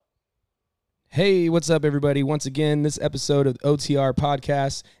Hey, what's up, everybody? Once again, this episode of the OTR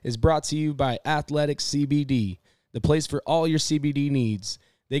Podcast is brought to you by Athletic CBD, the place for all your CBD needs.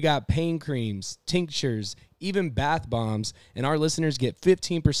 They got pain creams, tinctures, even bath bombs, and our listeners get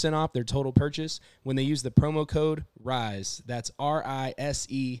 15% off their total purchase when they use the promo code RISE. That's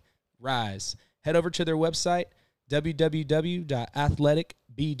RISE, RISE. Head over to their website,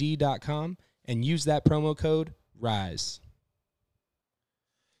 www.athleticbd.com, and use that promo code RISE.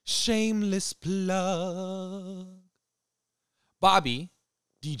 Shameless plug. Bobby,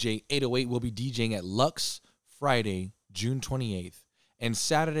 DJ 808, will be DJing at Lux Friday, June 28th. And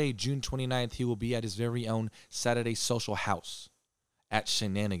Saturday, June 29th, he will be at his very own Saturday Social House at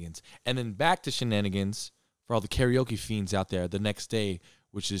Shenanigans. And then back to Shenanigans for all the karaoke fiends out there the next day,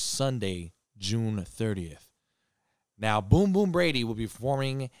 which is Sunday, June 30th. Now, Boom Boom Brady will be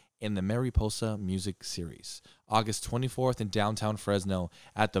performing in the Mariposa Music Series, August 24th in downtown Fresno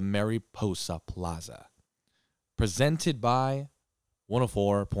at the Mariposa Plaza. Presented by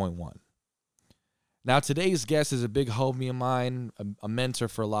 104.1. Now, today's guest is a big homie of mine, a mentor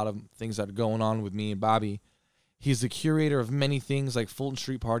for a lot of things that are going on with me and Bobby. He's the curator of many things like Fulton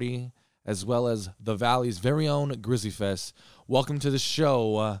Street Party, as well as the Valley's very own Grizzly Fest. Welcome to the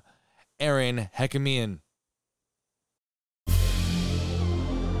show, Aaron Hekamian.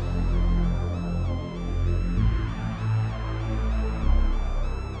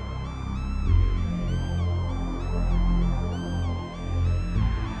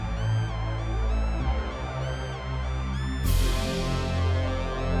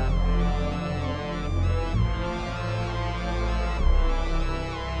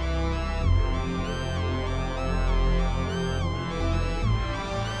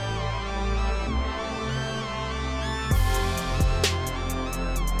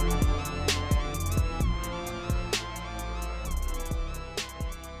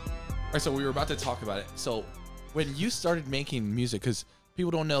 All right, so we were about to talk about it. So when you started making music, because people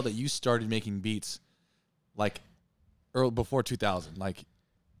don't know that you started making beats like early before 2000, like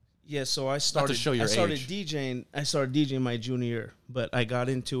yeah. So I started. show your I started age. DJing. I started DJing my junior year, but I got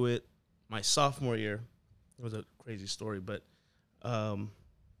into it my sophomore year. It was a crazy story, but I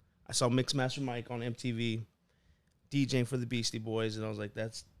saw Mixmaster Mike on MTV DJing for the Beastie Boys, and I was like,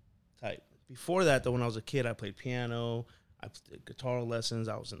 "That's tight." Before that, though, when I was a kid, I played piano. I did guitar lessons.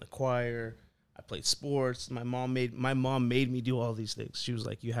 I was in the choir. I played sports. My mom made me do all these things. She was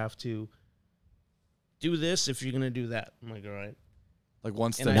like, "You have to do this if you're gonna do that." I'm like, "All right." Like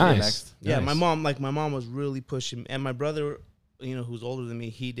one step And to I the did. next. Yeah, Nice. my mom was really pushing, and my brother, who's older than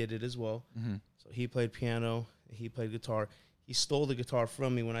me, he did it as well. Mm-hmm. So he played piano, he played guitar. He stole the guitar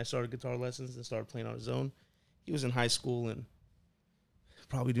from me when I started guitar lessons and started playing on his own. He was in high school and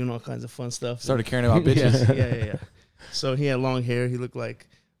probably doing all kinds of fun stuff. Started caring about bitches. yeah. So he had long hair. He looked like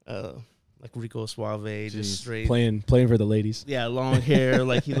Rico Suave, Jeez. just straight. Playing for the ladies. Yeah, long hair.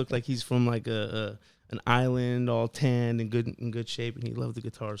 Like he looked like he's from like an island, all tanned and in good shape, and he loved the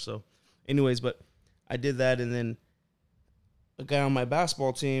guitar. So, anyways, but I did that, and then a guy on my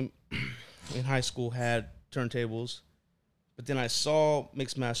basketball team in high school had turntables, but then I saw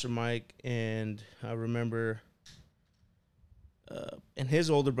Mixmaster Mike, and I remember, and his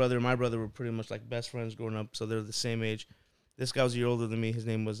older brother and my brother were pretty much like best friends growing up, so they're the same age. This guy was a year older than me. His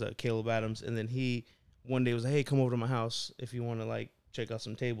name was Caleb Adams, and then he one day was like, "Hey, come over to my house if you want to like check out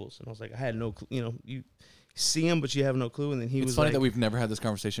some tables." And I was like, I had no clue. You see him, but you have no clue. And then he It's was funny like, that we've never had this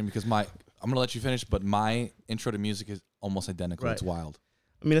conversation because I'm going to let you finish, but my intro to music is almost identical. Right. It's wild.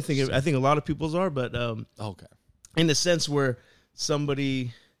 I mean, I think a lot of people's are, but Okay. in the sense where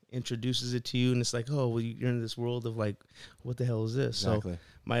somebody introduces it to you, and it's like, oh, well, you're in this world of like, what the hell is this? Exactly.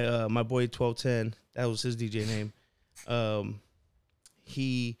 So my boy 1210, that was his DJ name.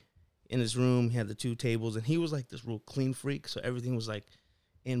 He in his room, he had the two tables, and he was like this real clean freak. So everything was like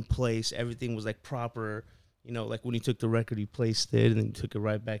in place. Everything was like proper. Like when he took the record, he placed it and then took it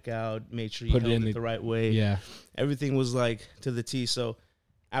right back out. Made sure he Put it held in it the right way. Yeah. Everything was like to the T. So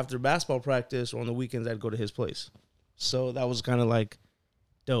after basketball practice or on the weekends, I'd go to his place. So that was kind of like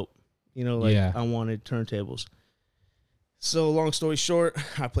dope. Yeah. I wanted turntables. So long story short,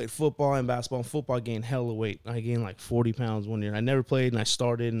 I played football and basketball. And football, gained hella weight. I gained like 40 pounds one year. I never played, and I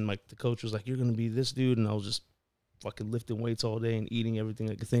started, and like the coach was like, "You're gonna be this dude," and I was just fucking lifting weights all day and eating everything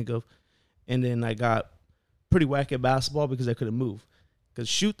I could think of. And then I got pretty whack at basketball because I couldn't move. Could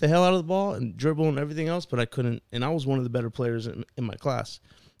shoot the hell out of the ball and dribble and everything else, but I couldn't. And I was one of the better players in my class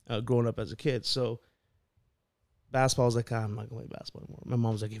growing up as a kid. So basketball was like, I'm not going to play basketball anymore. My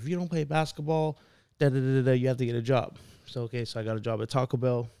mom was like, if you don't play basketball, you have to get a job. So I got a job at Taco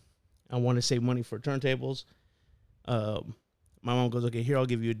Bell. I want to save money for turntables. My mom goes, okay, here, I'll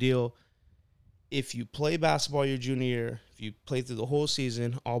give you a deal. if you play basketball your junior year, if you play through the whole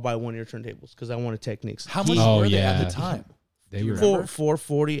season, I'll buy 1 year turntables because I wanted Techniques. How much Oh, were they at yeah. the time? They Do you were remember?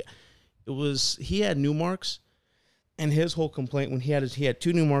 $440. He had Newmarks, and his whole complaint when he had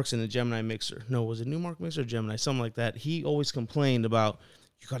 2 Newmarks and a Gemini mixer. No, was it Newmark mixer or Gemini? Something like that. He always complained about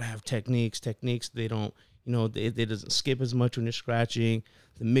you gotta have Techniques. They don't, they doesn't skip as much when you're scratching.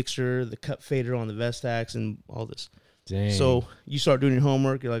 The mixer, the cut fader on the Vestax, and all this. Dang. So you start doing your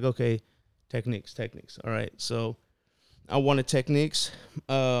homework. You're like, okay, Techniques. All right. So I wanted Techniques.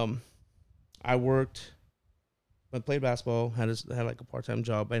 I played basketball. Had like a part-time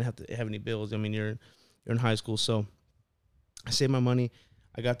job. I didn't have to have any bills. I mean, you're in high school, so I saved my money.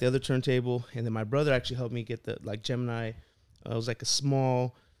 I got the other turntable, and then my brother actually helped me get the Gemini. It was like a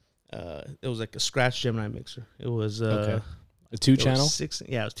small. It was like a scratch Gemini mixer. It was okay. A 2-channel?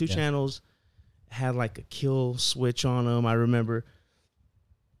 It was 2 channels. Had like a kill switch on them. I remember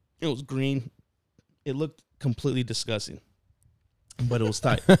it was green. It looked completely disgusting, but it was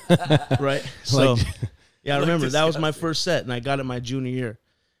tight, right? So, yeah, I remember that was my first set, and I got it my junior year.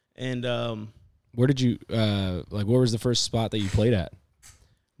 And where did you where was the first spot that you played at?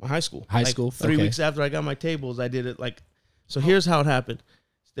 my high school. High school? 3 Okay. weeks after I got my tables, I did it so. Here's how it happened.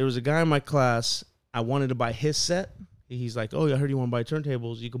 There was a guy in my class. I wanted to buy his set. He's like, "Oh, I heard you want to buy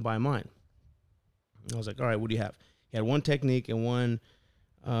turntables. You can buy mine." And I was like, "All right, what do you have?" He had 1 Technique and 1.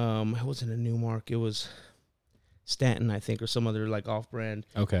 It wasn't a Newmark. It was Stanton, I think, or some other like off-brand.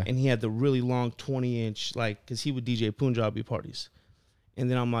 Okay. And he had the really long 20-inch, because he would DJ Punjabi parties. And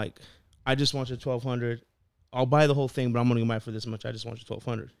then I'm like, "I just want your 1200. I'll buy the whole thing, but I'm only gonna buy it for this much. I just want your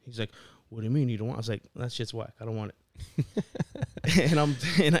 1200. He's like, "What do you mean you don't want?" I was like, "That shit's whack. I don't want it."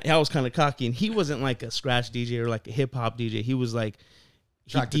 and I was kind of cocky, and he wasn't like a scratch DJ or like a hip hop DJ. He was like,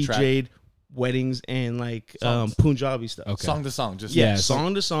 he Track to track. DJ'd weddings and like Songs. Punjabi stuff. Okay. Song to song, just Yeah,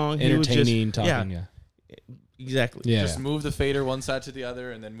 Song to song. He was just- Entertaining, talking, yeah. exactly. Yeah. just move the fader one side to the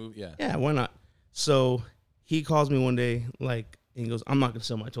other, and then move. Yeah, Yeah, why not? So he calls me one day, and he goes, "I'm not gonna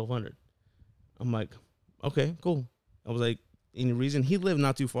sell my 1200." I'm like, "Okay, cool." I was like, any reason? He lived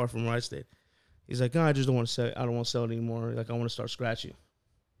not too far from where I stayed. He's like, "No, I just don't want to sell it. I don't want to sell it anymore. Like, I want to start scratching."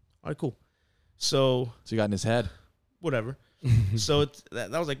 All right, cool. So so you got in his head. whatever. So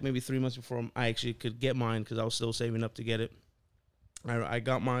that was like maybe 3 months before I actually could get mine because I was still saving up to get it. I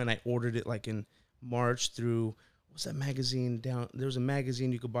got mine. I ordered it like in March through, what's that magazine down? There was a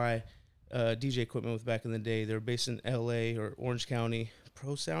magazine you could buy DJ equipment with back in the day. They were based in L.A. or Orange County.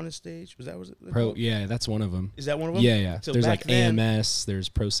 Pro Sound and Stage? Was it? Pro, yeah, that's one of them. Is that one of them? Yeah. So There's back like then, AMS, there's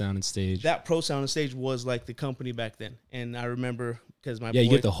Pro Sound and Stage. That Pro Sound and Stage was like the company back then. And I remember because my boy, you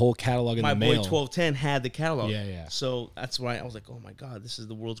get the whole catalog in my the boy mail. 1210 had the catalog. Yeah. So that's why I was like, oh my God, this is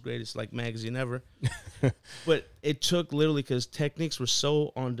the world's greatest magazine ever. But it took literally, because Techniques were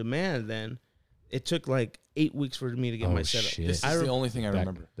so on demand then, it took like 8 weeks for me to get my setup. shit. This is the only thing I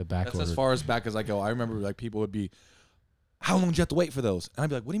remember. The back That's order. as far as back as I go. I remember like people would be, "How long do you have to wait for those?" And I'd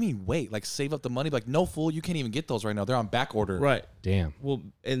be like, "What do you mean wait? Like save up the money?" Like, no, fool, you can't even get those right now. They're on back order. Right. Damn. Well,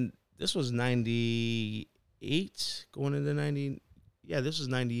 and this was 98 going into 90. Yeah, this was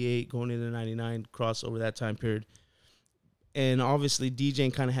 98 going into 99, crossover that time period. And obviously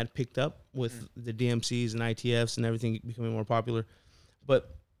DJing kind of had picked up with the DMCs and ITFs and everything becoming more popular.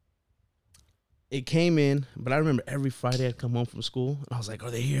 But it came in, but I remember every Friday I'd come home from school and I was like,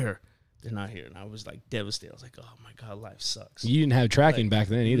 "Are they here?" They're not here. And I was like devastated. I was like, "Oh my God, life sucks." You didn't have tracking back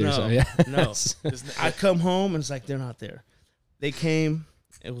then either. No, so yeah. no. I come home and it's like, they're not there. They came.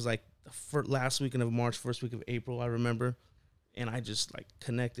 It was like the last weekend of March, first week of April, I remember. And I just like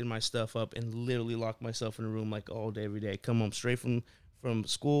connected my stuff up and literally locked myself in a room like all day, every day. Come home straight from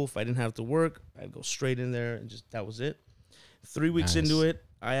school. If I didn't have to work, I'd go straight in there and just, that was it. 3 weeks Nice. into it,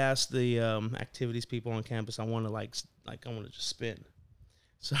 I asked the activities people on campus, I want to I want to just spin.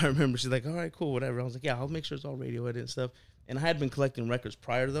 So I remember she's like, "All right, cool, whatever." I was like, "Yeah, I'll make sure it's all radio edit and stuff." And I had been collecting records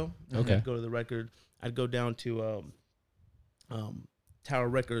prior though. Okay. I'd go to the record. I'd go down to Tower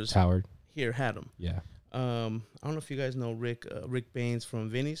Records. Howard. Here had them. Yeah. I don't know if you guys know Rick Baines from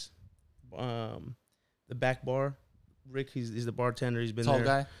Vinny's, the back bar. Rick, he's the bartender. He's been Tall there.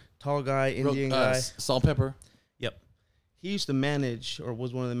 guy, Tall guy, Indian Real, guy. salt, pepper. Yep. He used to manage, or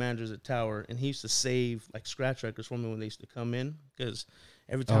was one of the managers at Tower, and he used to save like scratch records for me when they used to come in, because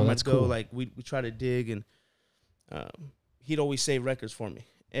every time I'd that's go, cool. like we try to dig, and he'd always save records for me,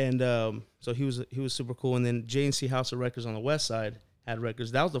 and so he was super cool. And then J&C House of Records on the west side had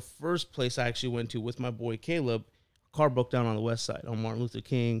records. That was the first place I actually went to with my boy Caleb. Car broke down on the west side on Martin Luther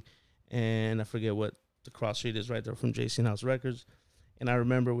King, and I forget what the cross street is right there from J&C House Records. And I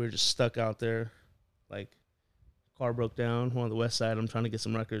remember we were just stuck out there, like car broke down on the west side. I'm trying to get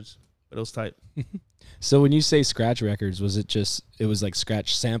some records. but it was tight. So when you say scratch records, was it was like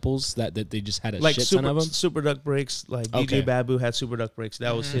scratch samples that they just had a Like shit ton of them? Super Duck breaks, like Okay. DJ Babu had Super Duck breaks.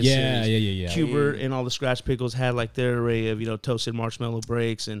 That was his Yeah, series. yeah. Qbert and all the Scratch Pickles had like their array of, toasted marshmallow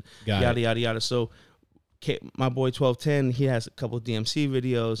breaks and Got yada, it. yada, yada. So my boy 1210, he has a couple of DMC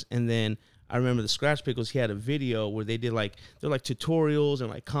videos. And then I remember the Scratch Pickles, he had a video where they did they're like tutorials and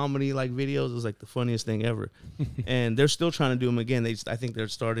like comedy like videos. It was like the funniest thing ever. And they're still trying to do them again. I think they're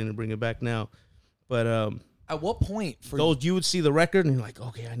starting to bring it back now. But At what point for those, you would see the record and you're like,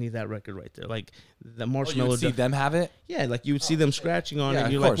 okay, I need that record right there. Like the you marshmallow. would see them have it? Yeah, like you would see them scratching on Yeah, it.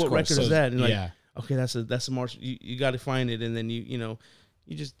 And you're of like, what course. record is that? And you're like, Yeah. okay, that's a march. You got to find it, and then you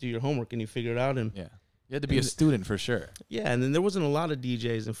just do your homework and you figure it out. And Yeah. You had to be a student for sure. yeah, and then there wasn't a lot of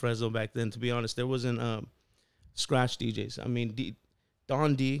DJs in Fresno back then. To be honest, there wasn't scratch DJs. I mean,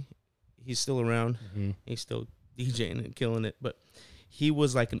 Don D, he's still around. Mhm. He's still DJing and killing it. But he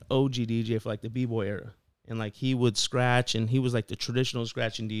was like an OG DJ for like the B-boy era. And like he would scratch, and he was like the traditional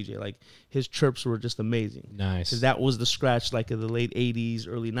scratching DJ. Like his chirps were just amazing. Nice. Because that was the scratch like of the late 80s,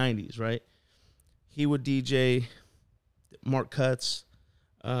 early 90s, right? He would DJ Mark Cutts.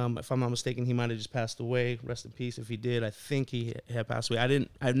 If I'm not mistaken, he might have just passed away. Rest in peace if he did. I think he had passed away.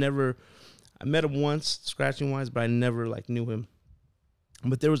 I met him once, scratching wise, but I never like knew him.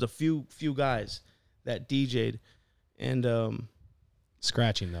 But there was a few guys that DJ'd, and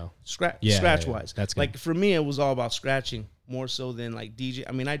Scratching though. scratch Yeah. wise. That's good. Like for me, it was all about scratching more so than like DJ.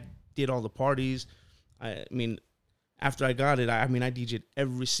 I mean, I did all the parties. I mean, after I got it, I DJ'd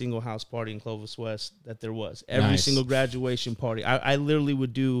every single house party in Clovis West that there was. Every Nice. single graduation party. I literally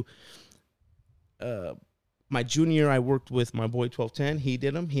would do. My junior year, I worked with my boy 1210. He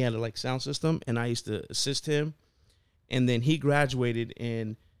did them. He had a like sound system, and I used to assist him. And then he graduated,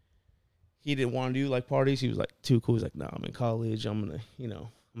 and he didn't want to do like parties. He was like too cool. He's like, no, I'm in college. I'm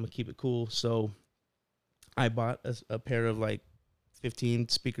gonna keep it cool. So I bought a pair of like 15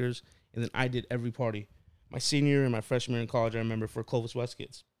 speakers, and then I did every party. My senior and my freshman year in college, I remember, for Clovis West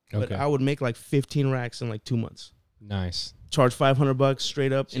kids. But Okay. I would make like 15 racks in like 2 months. Nice. Charge $500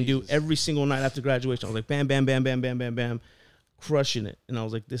 straight up and do Jesus. every single night after graduation. I was like, bam, bam, bam, bam, bam, bam, bam, crushing it. And I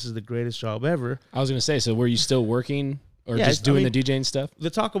was like, this is the greatest job ever. I was gonna say, so were you still working or Yeah, just I doing mean- the DJing stuff? The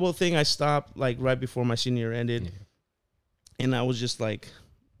Taco Bell thing, I stopped like right before my senior year ended. Yeah. And I was just like,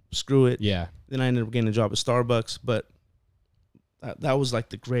 screw it. Yeah. Then I ended up getting a job at Starbucks, but that was like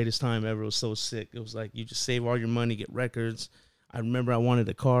the greatest time ever. It was so sick. It was like you just save all your money, get records. I remember I wanted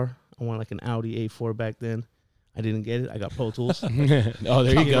a car. I wanted like an Audi A4 back then. I didn't get it. I got Pro Tools. Oh,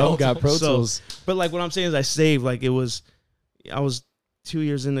 there you go. Got Pro So- Tools. But like what I'm saying is I saved. Like I was 2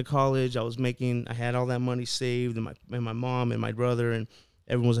 years into college. I had all that money saved, and my mom and my brother and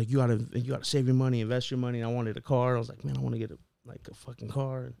everyone was like, you gotta save your money, invest your money. And I wanted a car. I was like, man, I want to get a fucking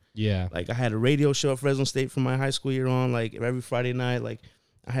car. And Yeah. like I had a radio show at Fresno State from my high school year on, like every Friday night. Like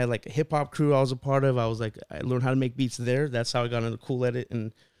I had like a hip hop crew I was a part of. I learned how to make beats there. That's how I got into Cool Edit.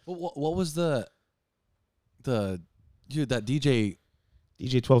 And What was that DJ?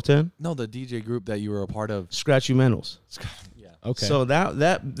 DJ 1210, No, the DJ group that you were a part of. Scratch You Mentals. Yeah. Okay. So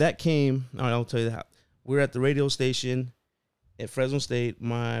that came. All right, I'll tell you that. We were at the radio station at Fresno State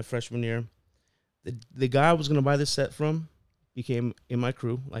my freshman year. The guy I was gonna buy this set from became in my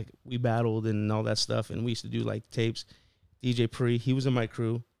crew. Like we battled and all that stuff, and we used to do like tapes. DJ Pre, he was in my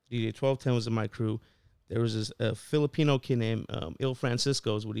crew. DJ 1210 was in my crew. There was a Filipino kid named Il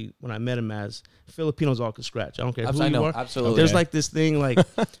Francisco is when I met him as. Filipinos all could scratch. I don't care who I you know, are. absolutely. There's like this thing like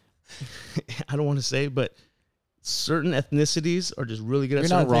I don't want to say, but certain ethnicities are just really good You're at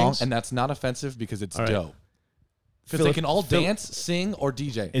not certain wrong, things. and that's not offensive because it's All right. dope. Because they can all Phil- dance, sing, or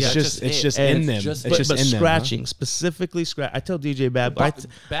DJ. It's That's just it's it. just And in them. just- It's but just in them. scratching, specifically scratch. I tell DJ Bab, I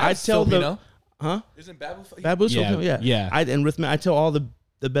Babs tell the Filipino? huh? Isn't Babu? Babu's Yeah, Filipino, yeah. And Rhythm, I tell all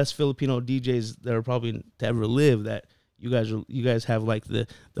the best Filipino DJs that are probably to ever live that you guys have like the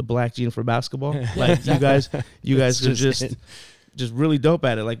black gene for basketball. Like you guys It's are just just really dope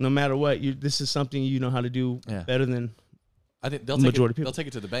at it. Like no matter what, this is something you know how to do Yeah. better than. I think they'll Majority of people. They'll take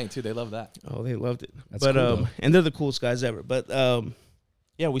it to the bank too. They love that. Oh, they loved it. That's But cool, though. and they're the coolest guys ever. But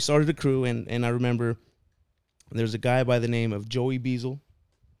yeah, we started a crew, and I remember there's a guy by the name of Joey Beazle.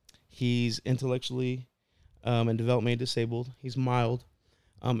 He's intellectually and developmentally disabled. He's mild,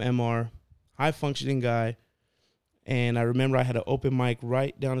 MR, high functioning guy. And I remember I had an open mic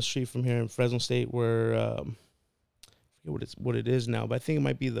right down the street from here in Fresno State where I forget what it is now, but I think it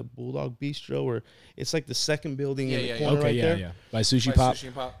might be the Bulldog Bistro, or it's like the second building in the corner Okay, right yeah, there. yeah. By Sushi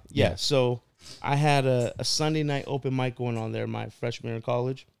Pop. Yeah, so I had a Sunday night open mic going on there my freshman year in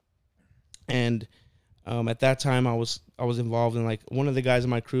college. And At that time, I was involved in like one of the guys in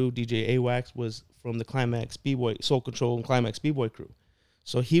my crew, DJ AWAX, was from the Climax B-Boy, Soul Control and Climax B-Boy crew.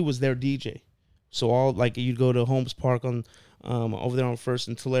 So he was their DJ. So all like you'd go to Holmes Park on over there on First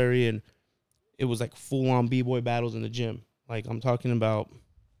and Tulare, and it was like full-on B-Boy battles in the gym. Like I'm talking about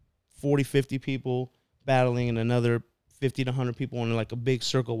 40, 50 people battling and another 50 to 100 people in like a big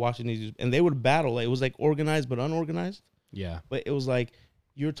circle watching these. And they would battle. Like, it was like organized but unorganized. Yeah. But it was like,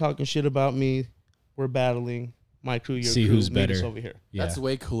 you're talking shit about me. We're battling. My crew, your See crew, who's meet us better. over here. Yeah. That's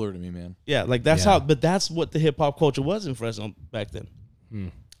way cooler to me, man. Yeah, like that's Yeah. how, but that's what the hip hop culture was in Fresno back then.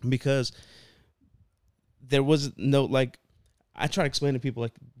 Because there was no, like, I try to explain to people,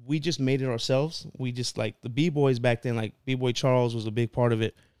 like, we just made it ourselves. We just, like, the B-Boys back then, like, B-Boy Charles was a big part of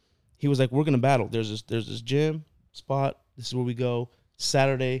it. He was like, we're going to battle. There's this gym spot. This is where we go.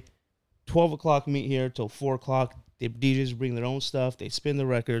 Saturday, 12 o'clock meet here till 4 o'clock. The DJs bring their own stuff. They spin the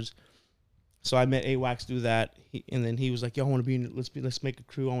records. So I met AWAX do that. And then he was like, yo, I want to be in, let's make a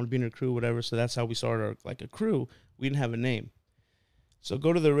crew. I want to be in a crew, whatever. So that's how we started our, like, a crew. We didn't have a name. So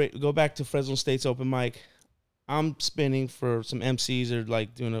go back to Fresno State's open mic. I'm spinning for some MCs or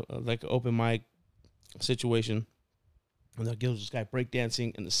like doing a like an open mic situation. And there goes this guy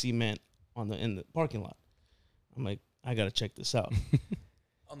breakdancing in the cement in the parking lot. I'm like, I gotta check this out.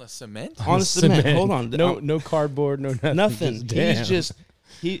 On the cement? On the cement. Hold on. No cardboard, no nothing. Nothing. Damn.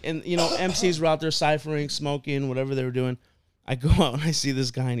 And you know, MCs were out there ciphering, smoking, whatever they were doing. I go out and I see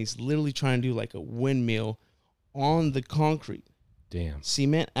this guy and he's literally trying to do like a windmill on the concrete. Damn.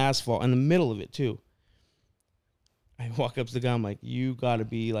 Cement, asphalt, in the middle of it too. I walk up to the guy, I'm like, you gotta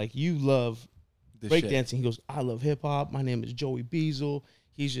be like, you love breakdancing. He goes, I love hip hop. My name is Joey Beazle.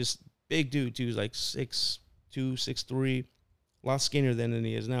 He's just big dude too. He's like 6'2", 6'3", a lot skinnier than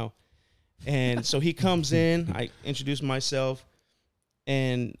he is now. And so he comes in, I introduce myself,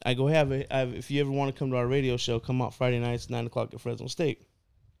 and I go, if you ever want to come to our radio show, come out Friday nights, 9 o'clock at Fresno State.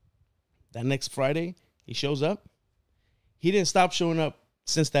 That next Friday, he shows up. He didn't stop showing up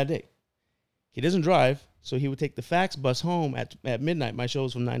since that day. He doesn't drive, so he would take the fax bus home at midnight. My show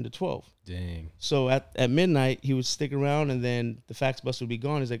was from 9 to 12. Dang. So at midnight, he would stick around, and then the fax bus would be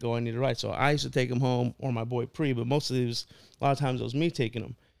gone. He's like, oh, I need a ride. So I used to take him home, or my boy Pre, but most of it was, a lot of times it was me taking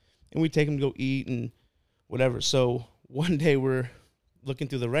him. And we'd take him to go eat and whatever. So one day we're looking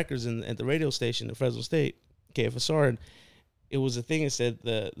through the records at the radio station at Fresno State, KFSR, and it was a thing that said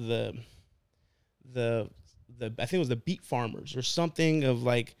the I think it was the Beat Farmers or something of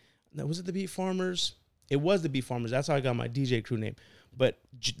like, was it the Beat Farmers? It was the Beat Farmers. That's how I got my DJ crew name. But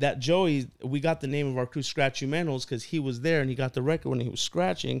that Joey, we got the name of our crew, Scratch You Manuals, because he was there and he got the record when he was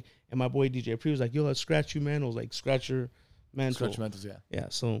scratching. And my boy DJ Pre was like, yo, let's Scratch You Manuals, like Scratch Your Mantle. Scratch Your Mantles, yeah. Yeah,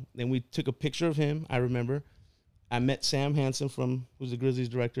 so then we took a picture of him, I remember. I met Sam Hansen who's the Grizzlies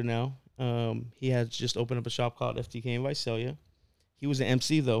director now. He had just opened up a shop called FTK in Visalia. He was an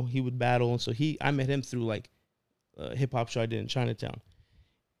MC, though. He would battle. And so I met him through, like, a hip-hop show I did in Chinatown.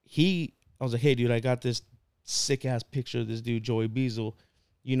 I was like, hey, dude, I got this sick-ass picture of this dude, Joey Beazle.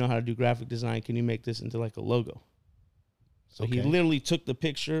 You know how to do graphic design. Can you make this into, like, a logo? So he literally took the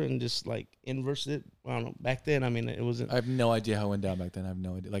picture and just, like, inversed it. I don't know. Back then, I mean, it wasn't. I have no idea how it went down back then. I have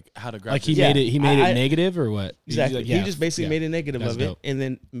no idea. Like, how to graph Like he it. made it negative or what? Exactly. Yeah. He just basically made a negative That's of it dope. and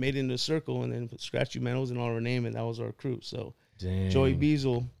then made it into a circle and then put Scratch You Manuals and all our name, and that was our crew. So Dang. Joey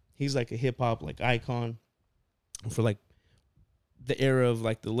Beazle, he's like a hip-hop, like, icon for, like, the era of,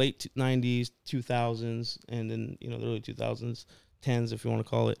 like, the late 90s, 2000s, and then, you know, the early 2000s, 10s, if you want to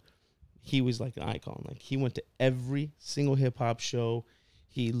call it. He was like an icon. Like, he went to every single hip-hop show.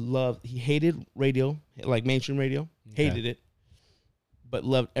 He hated radio, like mainstream radio, hated it, but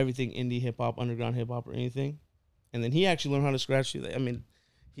loved everything indie hip-hop, underground hip-hop, or anything. And then he actually learned how to scratch. I mean,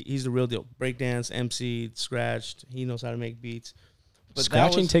 he's the real deal. Breakdance, MC, scratched. He knows how to make beats. But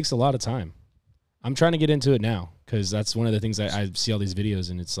Scratching takes a lot of time. I'm trying to get into it now because that's one of the things I see all these videos,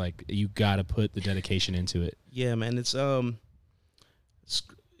 and it's like you got to put the dedication into it. Yeah, man. It's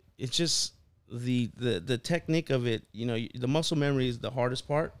just the technique of it. You know, the muscle memory is the hardest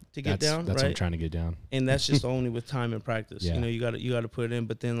part to get down. That's right? what I'm trying to get down. And that's just only with time and practice. Yeah. You know, you got to put it in.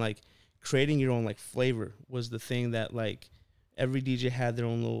 But then, like, creating your own, like, flavor was the thing that, like, every DJ had their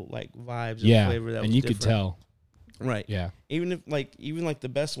own little, like, vibes and flavor that and was you different. could tell. Right. Yeah. Even the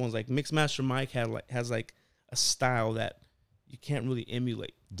best ones, like Mixmaster Mike has like a style that you can't really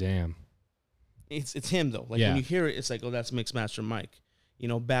emulate. Damn. It's him though. Like when you hear it, it's like, oh, that's Mixmaster Mike. You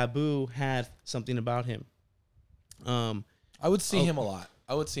know, Babu had something about him. I would see him a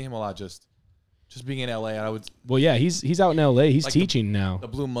lot. Just being in LA. And I would Well, yeah, he's out in LA. He's Like teaching now. the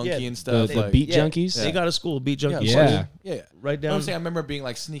Blue Monkey Yeah, and stuff. The like, Beat Junkies. They got a school, Beat Junkies. Yeah. Yeah. Right I'm down. saying I remember being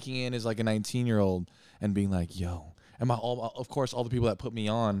like sneaking in as like a 19-year-old and being like, yo, and of course, all the people that put me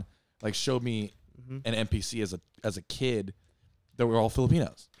on, like, showed me an MPC as a kid that were all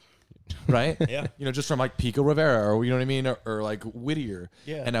Filipinos. Right? Yeah. You know, just from like Pico Rivera or, you know what I mean? Or like Whittier.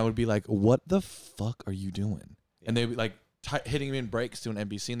 Yeah. And I would be like, what the fuck are you doing? Yeah. And they'd be like hitting me in breaks to an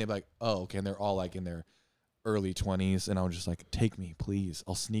NBC, and they'd be like, oh, okay. And they're all like in their early 20s. And I was just like, take me, please.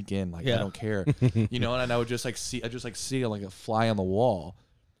 I'll sneak in. Like, I don't care. You know, and I would just like see like a fly on the wall.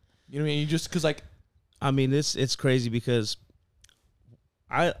 You know what I mean? You just, cause like, I mean, it's crazy because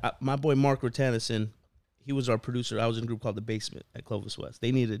I my boy Mark Rotannison, he was our producer. I was in a group called The Basement at Clovis West.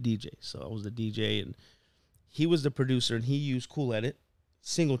 They needed a DJ, so I was the DJ, and he was the producer, and he used Cool Edit,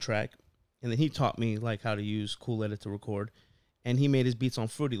 single track, and then he taught me like how to use Cool Edit to record, and he made his beats on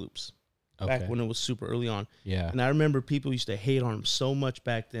Fruity Loops back when it was super early on. Yeah. And I remember people used to hate on him so much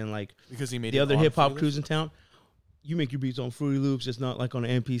back then, like because he made the other hip hop crews Loops? in town. You make your beats on Fruity Loops. It's not like on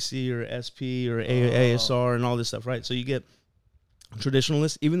an MPC or SP or ASR and all this stuff, right? So you get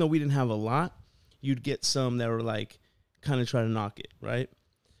traditionalists, even though we didn't have a lot. You'd get some that were like kind of try to knock it, right?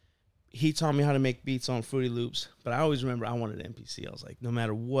 He taught me how to make beats on Fruity Loops, but I always remember I wanted an MPC. I was like, no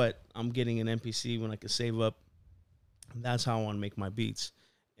matter what, I'm getting an MPC when I could save up. That's how I want to make my beats.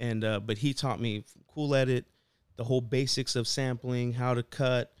 And but he taught me Cool Edit, the whole basics of sampling, how to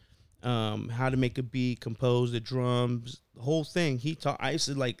cut, how to make a beat, compose the drums, the whole thing. I used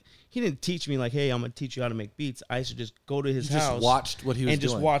to like, he didn't teach me like, hey, I'm gonna teach you how to make beats. I used to just go to his house, just watched what he was and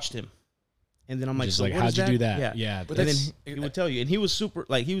doing. just watched him. And then I'm like, Just so like, what how'd is you that? do that? Yeah. But then he would tell you, and he was super,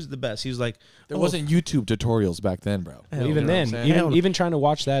 like, he was the best. He was like, There wasn't YouTube tutorials back then, bro. Hell, even you know what I'm then, saying? even trying to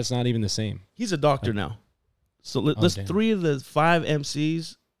watch that, it's not even the same. he's a doctor now. So let's damn. 3 of the 5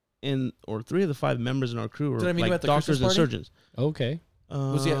 MCs or 3 of the 5 members in our crew are Did I meet him like at the doctors Christmas and party? surgeons. Okay.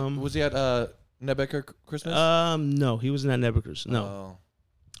 Was he at Nebecker Christmas? No, he wasn't at Nebuchadnezzar. No, Oh.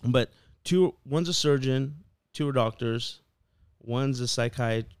 but one's a surgeon, 2 are doctors, one's a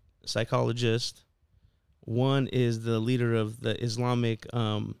psychologist, one is the leader of the Islamic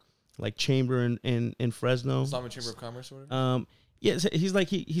like chamber in Fresno. Islamic Chamber of Commerce or whatever? Yes, he's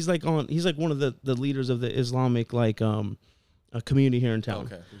like one of the leaders of the Islamic like a community here in town.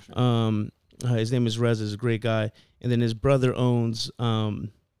 Okay, for sure. His name is Reza. He's a great guy, and then his brother owns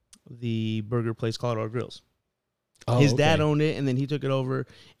the burger place called Our Grills. Oh, His dad okay. owned it, and then he took it over,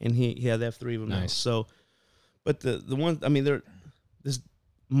 and he had the 3 of them now. Nice. So, but the one, I mean, this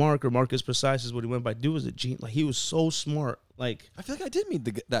Marcus Precise is what he went by. Dude was a genius. Like, he was so smart. Like, I feel like I did meet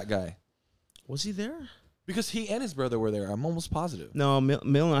that guy. was he there? Because he and his brother were there. I'm almost positive. No,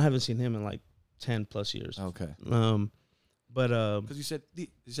 Millen. I haven't seen him in like 10 plus years. Okay. But Because you said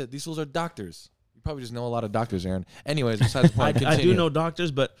these fools are doctors. You probably just know a lot of doctors, Aaron. Anyways, besides the point, I do continue. know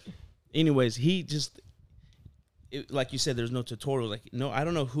doctors, but anyways, he just like you said, there's no tutorial. Like, no, I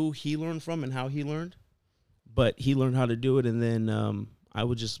don't know who he learned from and how he learned, but he learned how to do it, and then I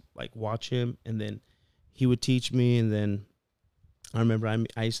would just like watch him, and then he would teach me, and then I remember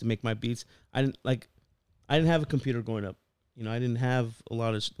I used to make my beats. I didn't have a computer growing up. You know, I didn't have a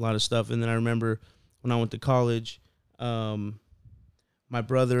lot of stuff, and then I remember when I went to college, my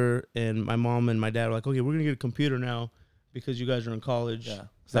brother and my mom and my dad were like, okay, we're gonna get a computer now because you guys are in college. Yeah.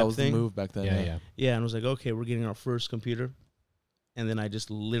 That was the move back then. Yeah. Yeah, and I was like, okay, we're getting our first computer, and then I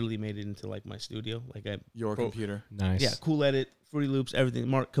just literally made it into like my studio. Like Your computer. Nice. yeah, Cool Edit, Fruity Loops, everything.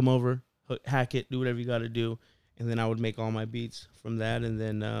 Mark, come over, hack it, do whatever you got to do, and then I would make all my beats from that, and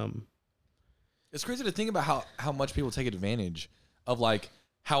then It's crazy to think about how much people take advantage of like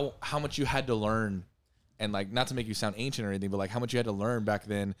how much you had to learn, and like not to make you sound ancient or anything, but like how much you had to learn back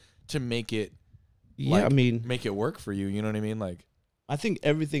then to make it. yeah, Like, I mean, make it work for you. You know what I mean? Like, I think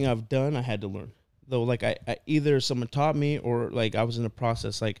everything I've done, I had to learn. Though, like I either someone taught me or like I was in the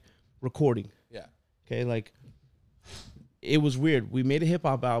process, like recording. yeah. Okay, like it was weird. We made a hip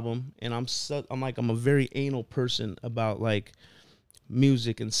hop album, and I'm a very anal person about like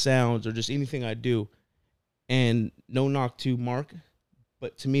music and sounds or just anything I do. And no knock to Mark,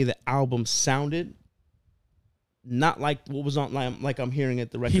 but to me the album sounded not like what was on like I'm hearing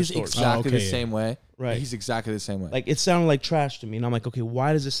at the record He's stores. exactly okay, the same way. Right. He's exactly the same way. Like it sounded like trash to me, and I'm like, okay,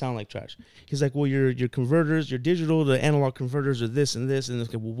 why does it sound like trash? He's like, well, your converters, your digital to analog converters are this and this, and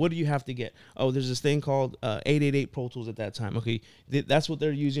okay, well, what do you have to get? Oh, there's this thing called 888 Pro Tools at that time. Okay, that's what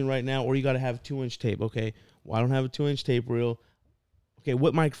they're using right now, or you got to have 2-inch tape. Okay, well, I don't have a 2-inch tape reel. Okay,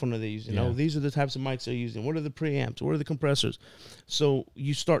 what microphone are they using? Yeah. Oh, these are the types of mics they're using. What are the preamps? What are the compressors? So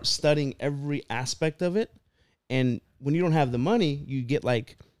you start studying every aspect of it, and when you don't have the money, you get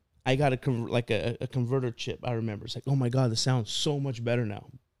like, I got a converter chip. I remember it's like, oh my god, the sound's so much better now.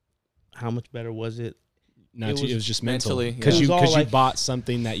 How much better was it? it was just mentally mentally, because yeah. It was all you like- bought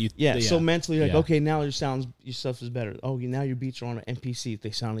something that you So mentally, like, Yeah. okay, now your stuff is better. Oh, now your beats are on an MPC.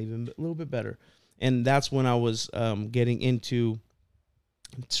 They sound even a little bit better. And that's when I was getting into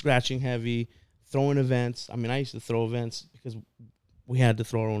scratching heavy, throwing events. I mean, I used to throw events because we had to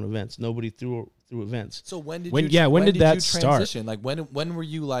throw our own events. Nobody threw events. So when did When- you? yeah, when did that you start? transition? Like when were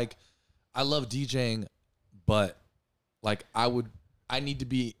you like, I love DJing, but like I need to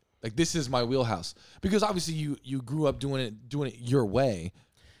be like, this is my wheelhouse, because obviously you grew up doing it your way.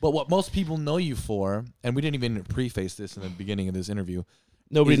 But what most people know you for, and we didn't even preface this in the beginning of this interview.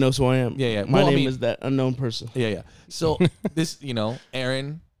 Nobody knows who I am. Yeah, yeah. My Well, I name mean- is that unknown person. Yeah. So this,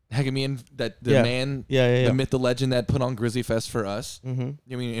 Aaron Hegemian, the Yeah. man, Yeah. the myth, the legend that put on Grizzly Fest for us.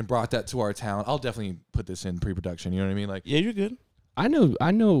 Mm-hmm. I mean, and brought that to our town. I'll definitely put this in pre-production. You know what I mean? Like, Yeah, you're good. I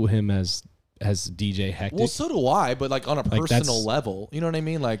know him as DJ Hectic. well, so do I, but like on a Like, personal that's- level. You know what I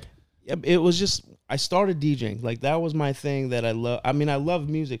mean? Like, Yeah, it was just I started DJing. Like that was my thing that I love. I mean, I love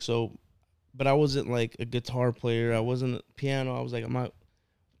music, so but I wasn't like a guitar player. I wasn't a piano. I was like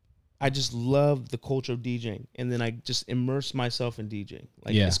I just loved the culture of DJing, and then I just immersed myself in DJing,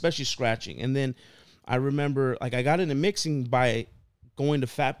 like Yeah. especially scratching. And then I remember like I got into mixing by going to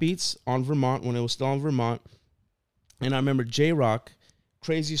Fat Beats on Vermont when it was still on Vermont, and I remember J-Rock,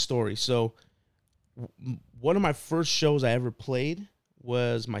 crazy story. So one of my first shows I ever played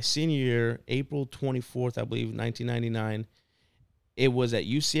was my senior year, April 24th, I believe, 1999. It was at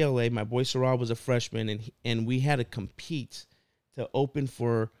UCLA. My boy Sarab was a freshman, and we had to compete to open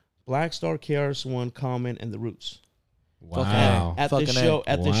for Black Star, KRS-One, Common, and The Roots wow. at the Fucking show A.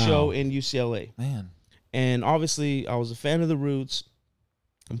 at the Wow. show in UCLA. man, And obviously, I was a fan of The Roots.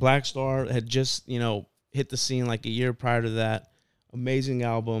 Black Star had just, hit the scene like a year prior to that. Amazing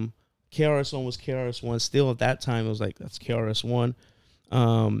album. KRS-One was KRS-One. Still at that time, it was like, that's KRS-One.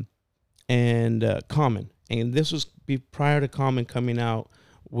 And Common. And this was prior to Common coming out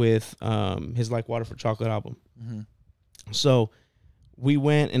with his Like Water for Chocolate album. mm-hmm. So we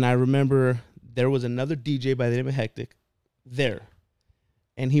went, and I remember there was another DJ by the name of Hectic there.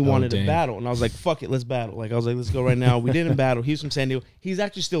 And he wanted to dang. battle. And I was like, fuck it, let's battle. Like, I was like, let's go right now. We didn't battle. He's from San Diego. He's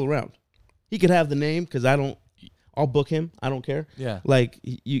actually still around. He could have the name because I'll book him. I don't care. Yeah. Like,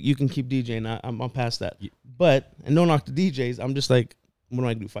 you can keep DJing. I'm past that. But, and no knock to DJs, I'm just like, what am I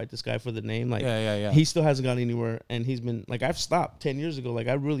going to do? Fight this guy for the name? Like, Yeah. he still hasn't gone anywhere. And he's been, like, I've stopped 10 years ago. Like,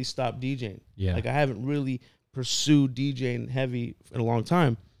 I really stopped DJing. Yeah. Like, I haven't really pursued DJing heavy in a long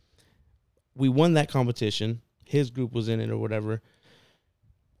time. We won that competition. His group was in it or whatever.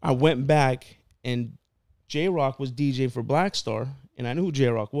 I went back, and J-Rock was DJing for Black Star, and I knew who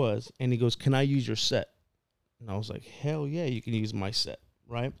J-Rock was. And he goes, can I use your set? And I was like, hell yeah, you can use my set,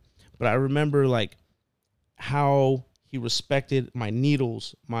 right? But I remember, like, how he respected my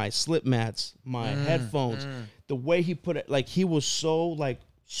needles, my slip mats, my headphones, the way he put it. Like, he was so, like,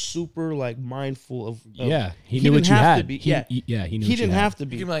 super, like, mindful of Yeah, he he knew what didn't you have to had. be- He yeah. knew he what you didn't had. have to You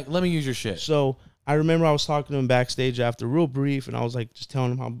be. can be like, let me use your shit. So I remember I was talking to him backstage after, real brief, and I was like, just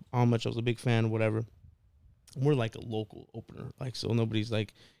telling him how much I was a big fan, whatever. And we're like a local opener, like, so nobody's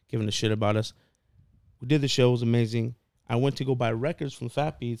like giving a shit about us. We did the show, it was amazing. I went to go buy records from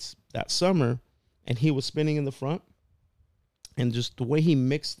Fat Beats that summer, and he was spinning in the front, and just the way he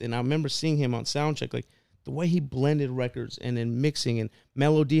mixed, and I remember seeing him on Soundcheck, like the way he blended records and then mixing. And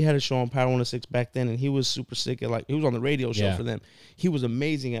Mellow D had a show on Power 106 back then, and he was super sick at, like, he was on the radio show Yeah. for them. He was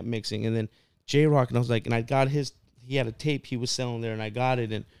amazing at mixing. And then J-Rock, and I was like, and I got he had a tape he was selling there, and I got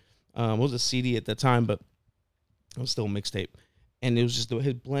it, and it was a CD at the time, but it was still a mixtape. And it was just,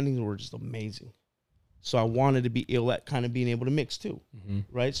 his blendings were just amazing. So I wanted to be ill at kind of being able to mix too,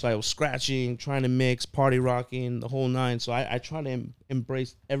 right? So I was scratching, trying to mix, party rocking, the whole nine. So I try to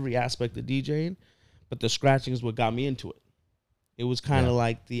embrace every aspect of DJing, but the scratching is what got me into it. It was kind of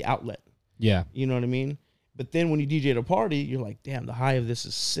like the outlet. Yeah. You know what I mean? But then when you DJ at a party, you're like, damn, the high of this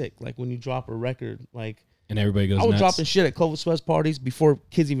is sick. Like when you drop a record, like And everybody goes I was nuts. dropping shit at Clovis West parties before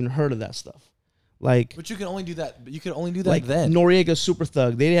kids even heard of that stuff. Like, But you can only do that. But you can only do that like then. Noriega Super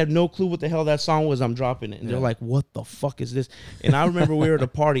Thug. They had no clue what the hell that song was. I'm dropping it. And they're like, what the fuck is this? And I remember we were at a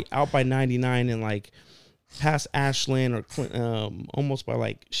party out by 99 and like past Ashland or Clinton, almost by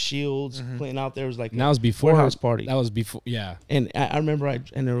like Shields. Clinton out there was like And that was before house party. That was before. Yeah. And I remember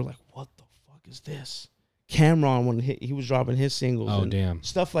and they were like, what the fuck is this? Cameron, when he was dropping his singles. Oh, and damn.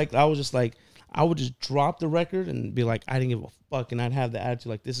 stuff like that. I was just like, I would just drop the record and be like, I didn't give a fuck. And I'd have the attitude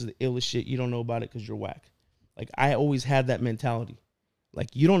like, this is the illest shit. You don't know about it because you're whack. Like, I always had that mentality. Like,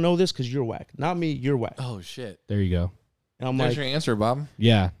 you don't know this because you're whack. Not me, you're whack. Oh shit. There you go. And I'm There's like, your answer, Bob.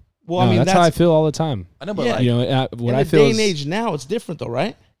 Yeah. well, No, I mean, that's how I feel all the time. I know, but Yeah. like, You know, what in I the feel day is and age now, it's different though,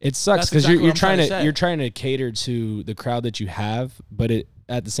 right? It sucks That's because exactly you're what I'm trying to say. you're trying to cater to the crowd that you have, but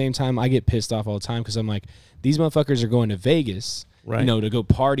at the same time, I get pissed off all the time because I'm like, these motherfuckers are going to Vegas, Right. to go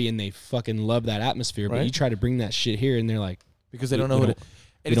party, and they fucking love that atmosphere. But Right. you try to bring that shit here, and they're like, because they don't we know don't-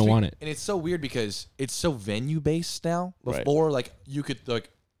 we don't want it. And it's so weird because it's so venue based now. Right. Before, like, you could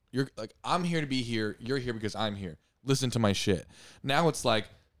you're like, I'm here to be here. You're here because I'm here. Listen to my shit. Now it's like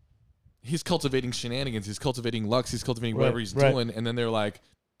he's cultivating shenanigans. He's cultivating Lux. He's cultivating whatever he's doing. And then they're like,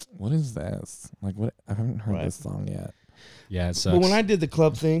 what is this? Like, what? I haven't heard this song yet. yeah, it sucks. But when I did the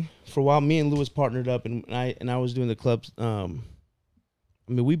club thing for a while, me and Lewis partnered up, and I was doing the clubs.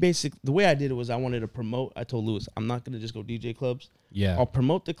 I mean, the way I did it was I wanted to promote. I told Lewis, I'm not gonna just go DJ clubs. yeah, I'll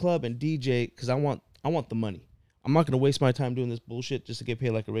promote the club and DJ because I want the money. I'm not gonna waste my time doing this bullshit just to get paid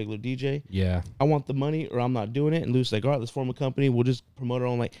like a regular DJ. yeah, I want the money or I'm not doing it. And Lewis like, all right, let's form a company. We'll just promote our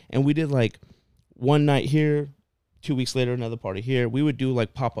own and we did like one night here, 2 weeks later another party here. We would do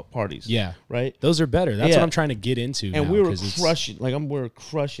like pop-up parties. yeah. Right. Those are better. That's Yeah. what I'm trying to get into. And now, we were 'cause it's- crushing we were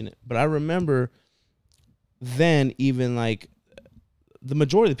crushing it. But I remember then even like the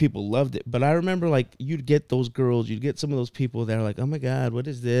majority of the people loved it. But I remember like you'd get those girls, you'd get some of those people that are like, oh my God, what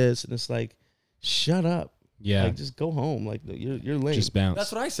is this? And it's like, shut up. Yeah, Like just go home. Like you're lame. just bounce.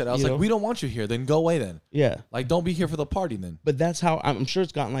 That's what I said. I was You like, know? we don't want you here. Then go away. Then Yeah. like, don't be here for the party. Then But that's how I'm sure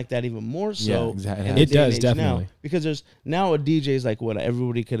it's gotten like that even more so. Yeah, exactly. in the It day and does, age definitely. now. Because there's now a DJ is like what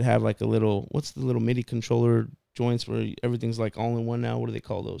everybody could have like a little what's the little MIDI controller joints where everything's like all in one now. What do they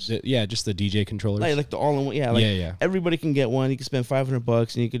call those? Yeah, just the DJ controllers. Like the all in one. Yeah, like yeah. everybody can get one. You can spend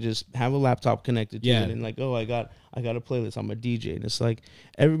 $500 and you could just have a laptop connected to Yeah. it and like, oh, I got a playlist. I'm a DJ, and it's like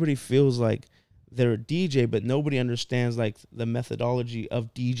everybody feels like they're a DJ, but nobody understands like the methodology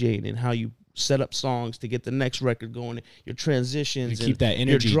of DJing and how you set up songs to get the next record going. Your transitions, To keep and that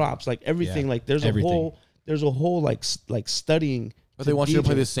energy. your drops, like everything. Yeah. Like there's Everything. a whole like studying. but they want you to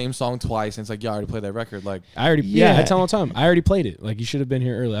play DJ. the same song twice. And it's like, yeah, I already played that record. Like, I already, yeah, I Yeah. tell them all the time. I already played it. Like, you should have been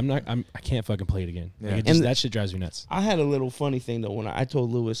here early. I can't fucking play it again. Yeah. Like, it just, And- that shit drives me nuts. I had a little funny thing though when I told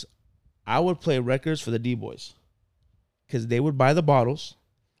Lewis I would play records for the D-Boys because they would buy the bottles,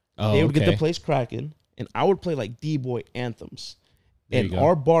 Oh, they would okay. get the place cracking, and I would play like D-Boy anthems, There and you go.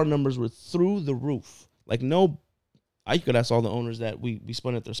 our bar numbers were through the roof. Like I could ask all the owners that we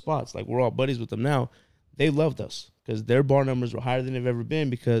spun at their spots. Like we're all buddies with them now. They loved us because their bar numbers were higher than they've ever been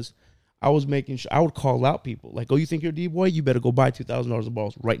because I was making sure I would call out people like, oh, you think you're a D-Boy? You better go buy $2,000 of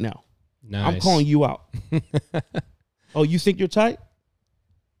bottles right now. Nice. I'm calling you out. Oh, you think you're tight?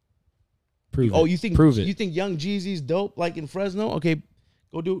 Prove Oh, it. you think Prove it. You think Young Jeezy's dope like in Fresno? Okay,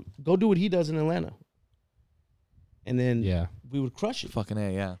 go do what he does in Atlanta. And then Yeah. we would crush it. fucking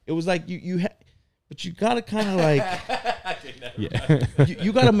A, yeah. It was like but you gotta kind of like Yeah.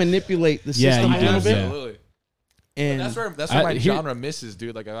 you gotta manipulate the Yeah, system you a do, little bit. yeah. Absolutely. And That's where I- my here- genre misses,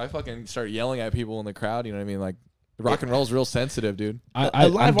 dude. Like, if I fucking start yelling at people in the crowd, you know what I mean? Like, rock and roll's real sensitive, dude. a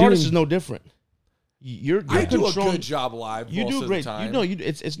live artist is no different. You're I do a controlling- good job live. You most do of great. The time.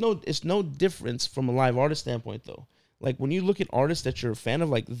 It's no difference from a live artist standpoint though. Like when you look at artists that you're a fan of,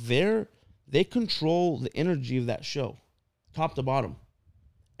 like they control the energy of that show, top to bottom.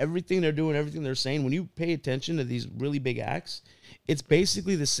 Everything they're doing, everything they're saying. When you pay attention to these really big acts, it's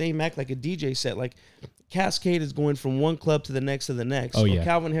basically the same act like a DJ set. Like Cascade is going from one club to the next to the next. Oh, or yeah.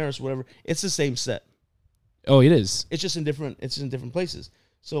 Calvin Harris, whatever. It's the same set. Oh, it is. It's just in different places.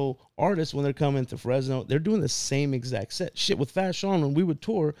 So artists, when they're coming to Fresno, they're doing the same exact set. Shit, with Fast Sean, when we would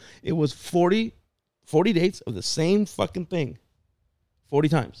tour, it was 40 dates of the same fucking thing, 40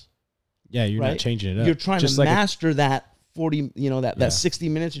 times. Yeah, you're Right? not changing it up. You're trying Just to like master that 40, Yeah. that 60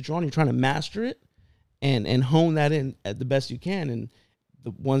 minutes you're on. You're trying to master it and hone that in at the best you can. And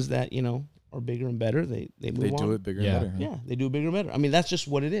the ones that are bigger and better, they move They on. do it bigger Yeah. and better. Yeah, they do it bigger and better. I mean, that's just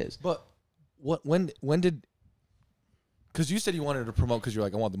what it is. But when did? Because you said you wanted to promote because you're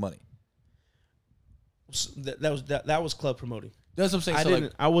like, I want the money. So that was club promoting. That's what I'm saying.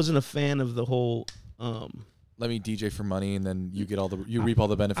 I wasn't a fan of the whole. Let me DJ for money, and then you get you reap all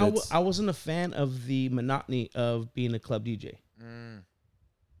the benefits. I wasn't a fan of the monotony of being a club DJ.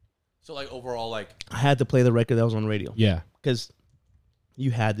 So like overall, like I had to play the record that was on radio yeah. because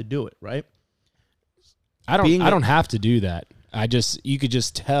you had to do it, right? I Being don't have to do that. You could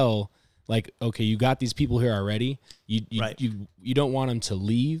just tell, like, okay, you got these people here already. You Right. you don't want them to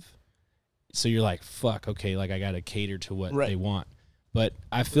leave, so you're like, fuck, okay, like I gotta cater to what Right. they want. But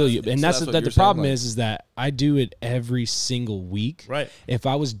I feel you, and so that's that's what that. you're The problem saying, like- is that I do it every single week. Right. If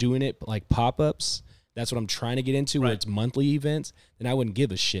I was doing it like pop ups, that's what I'm trying to get into. Where Right. it's monthly events, then I wouldn't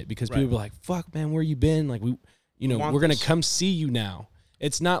give a shit because Right. people be like, fuck, man, where you been? Like we're want gonna this. come see you now.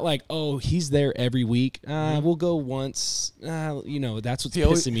 It's not like, oh, he's there every week. We'll go once. That's what's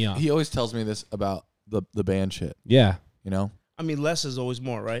pissing me off. He always tells me this about the band shit. Yeah. You know? I mean, less is always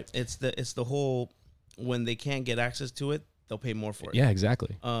more, right? It's the whole, when they can't get access to it, they'll pay more for it. Yeah,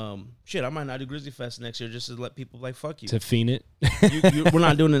 exactly. Shit, I might not do Grizzly Fest next year just to let people like, fuck you. To fiend it. We're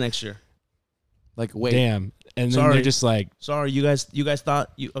not doing it next year. Like, wait. Damn. And then Sorry. they're just like, Sorry, you guys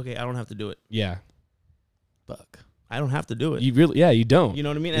thought okay, I don't have to do it. yeah. Fuck. I don't have to do it. You don't. You know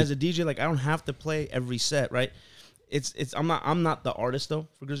what I mean? As a DJ, like I don't have to play every set, right? It's I'm not the artist though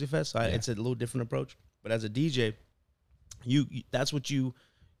for Grizzly Fest. It's a little different approach. But as a DJ, you that's what you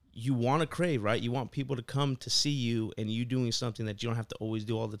want to crave, right? You want people to come to see you and you doing something that you don't have to always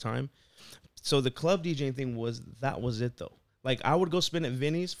do all the time. So the club DJing thing was it though. Like I would go spin at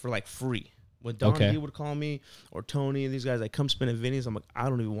Vinny's for like free. When Don D would call me or Tony and these guys, like come spin at Vinny's, I'm like, I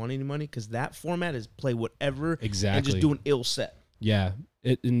don't even want any money because that format is play whatever and just do an ill set. Yeah.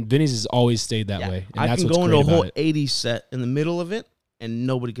 And Vinny's has always stayed that way. And I that's can what's go into a great whole about it. 80s set in the middle of it and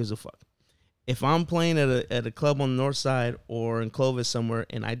nobody gives a fuck. If I'm playing at a club on the north side or in Clovis somewhere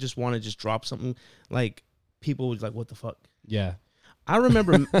and I just want to just drop something, like people would like, what the fuck? Yeah. I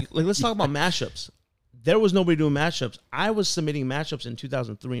remember, like, let's talk about mashups. There was nobody doing mashups. I was submitting mashups in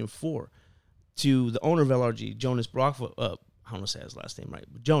 2003 and 4 to the owner of LRG, Jonas Brockfoot. I don't want to say his last name right,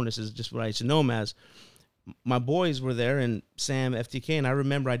 but Jonas is just what I used to know him as. My boys were there and Sam, FTK, and I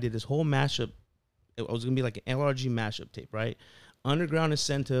remember I did this whole mashup. It was going to be like an LRG mashup tape, right? Underground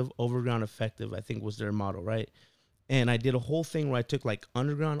Incentive, Overground Effective, I think was their motto, right? And I did a whole thing where I took like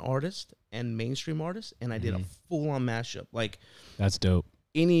underground artists and mainstream artists, and I did a full-on mashup. Like That's dope.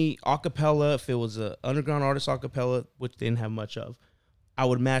 any acapella, if it was an underground artist acapella, which they didn't have much of, I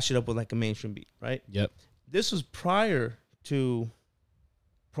would mash it up with like a mainstream beat, right? Yep. This was prior to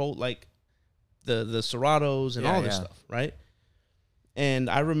like the Seratos and all this stuff, right? And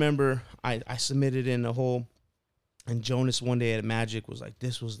I remember I submitted in a whole, and Jonas one day at Magic was like,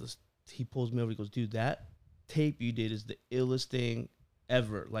 he pulls me over, he goes, dude, that tape you did is the illest thing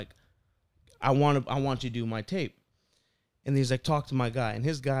ever. Like, I want you to do my tape. And he's like, talk to my guy. And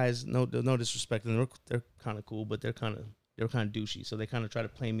his guys, no disrespect, and they're kind of cool, but they're kind of douchey. So they kind of try to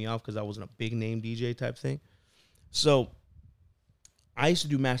play me off because I wasn't a big name DJ type thing. So I used to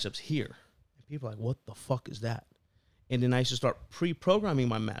do mashups here. And people are like, what the fuck is that? And then I used to start pre-programming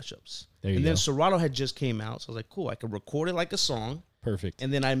my mashups. And then Serato had just came out. So I was like, cool, I could record it like a song. Perfect.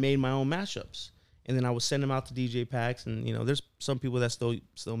 And then I made my own mashups. And then I would send them out to DJ packs. And, there's some people that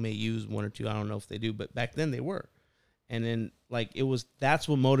still may use one or two. I don't know if they do. But back then they were. And then, like, that's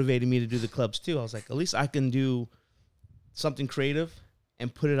what motivated me to do the clubs, too. I was like, at least I can do something creative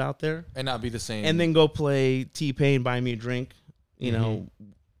and put it out there. And not be the same. And then go play T-Pain, Buy Me a Drink, 8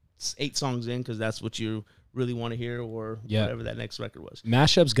 songs in because that's what you really want to hear or whatever that next record was.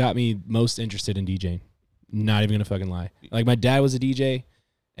 Mashups got me most interested in DJing. Not even going to fucking lie. Like, my dad was a DJ,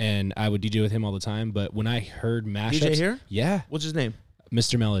 and I would DJ with him all the time. But when I heard mashups. DJ here? Yeah. What's his name?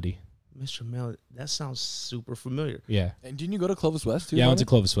 Mr. Melody. Mr. Melody. That sounds super familiar. Yeah. And didn't you go to Clovis West too? Yeah, I went to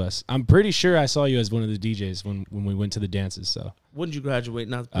Clovis West. I'm pretty sure I saw you as one of the DJs when we went to the dances. So when did you graduate?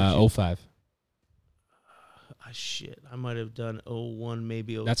 Not 05. Shit. I might have done 01,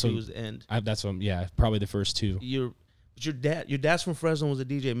 maybe 02 was the end. That's what. Yeah, probably the first two. But your dad's from Fresno, was a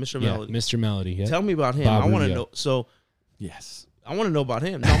DJ, Mr. Melody. Mr. Melody. Yeah. Tell me about him. Bob I want to Rubio. know. So yes. I want to know about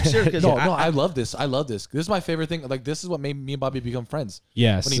him. No, I'm serious. No, I love this. I love this. This is my favorite thing. Like, this is what made me and Bobby become friends.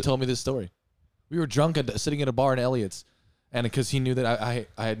 Yes. When he told me this story. We were drunk sitting at a bar in Elliott's, and because he knew that I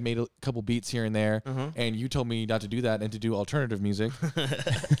had made a couple beats here and there, and you told me not to do that and to do alternative music.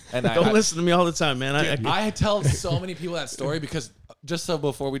 And don't listen to me all the time, man. I tell so many people that story because just so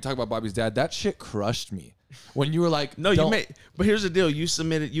before we talk about Bobby's dad, that shit crushed me. When you were like, no, you made. But here's the deal: you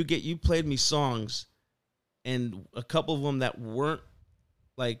submitted, you played me songs, and a couple of them that weren't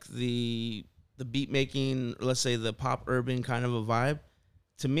like the beat making, let's say the pop urban kind of a vibe.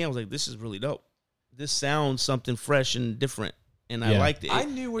 To me, I was like, this is really dope. This sounds something fresh and different, and I liked it. I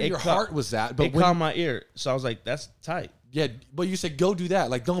knew where your heart was at, but it caught my ear, so I was like, "That's tight." Yeah, but you said go do that.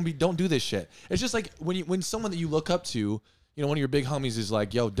 Like, don't do this shit. It's just like when someone that you look up to, one of your big homies is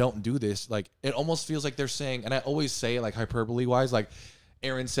like, "Yo, don't do this." Like, it almost feels like they're saying, and I always say it like hyperbole wise, like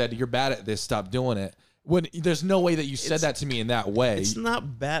Aaron said, "You're bad at this. Stop doing it." When there's no way that you said that to me in that way. It's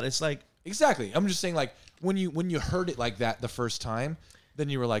not bad. It's like exactly. I'm just saying, like when you heard it like that the first time, then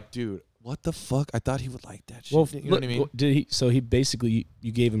you were like, "Dude, what the fuck? I thought he would like that shit." Well, you know what I mean? Did he? So he basically,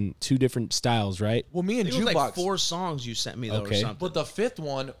 you gave him 2 different styles, right? Well, me and it Jukebox. was like 4 songs you sent me though, or something. But the 5th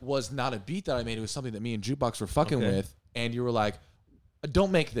one was not a beat that I made. It was something that me and Jukebox were fucking with, and you were like,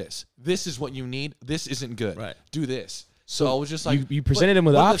 "Don't make this. This is what you need. This isn't good. Right. Do this." So I was just like, you presented him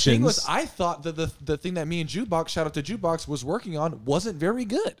with but options. The thing was, I thought that the thing that me and Jukebox, shout out to Jukebox, was working on wasn't very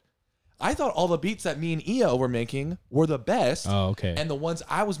good. I thought all the beats that me and EO were making were the best. Oh, okay. And the ones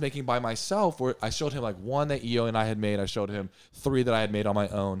I was making by myself were, I showed him like one that EO and I had made. I showed him 3 that I had made on my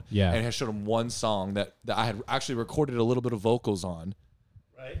own. Yeah. And I showed him one song that I had actually recorded a little bit of vocals on.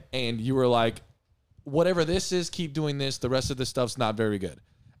 Right. And you were like, whatever this is, keep doing this. The rest of this stuff's not very good.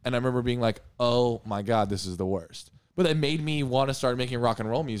 And I remember being like, oh my God, this is the worst. But it made me want to start making rock and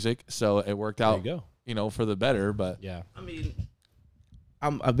roll music. So it worked out, There you go. For the better. But Yeah. I mean,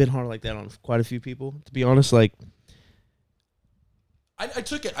 I've been hard like that on quite a few people. To be honest, like, I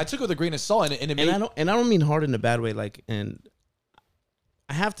took it with a grain of salt, and it made. and I don't mean hard in a bad way. Like, and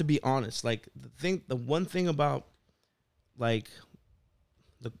I have to be honest. Like, the one thing about, like,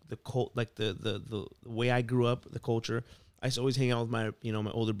 the cult, like the way I grew up, the culture. I used to always hang out with my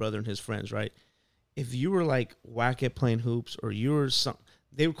my older brother and his friends. Right. If you were like whack at playing hoops, or you were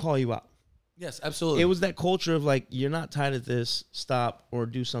they would call you out. Yes, absolutely. It was that culture of like, you're not tied at this, stop, or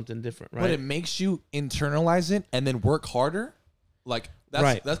do something different, right? But it makes you internalize it and then work harder. Like that's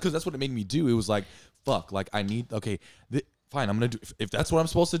Right. that's because that's what it made me do. It was like, fuck, like I need fine. I'm gonna do if that's what I'm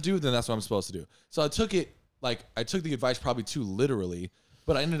supposed to do, then that's what I'm supposed to do. So I took the advice probably too literally,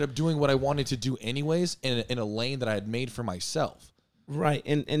 but I ended up doing what I wanted to do anyways in a lane that I had made for myself. Right.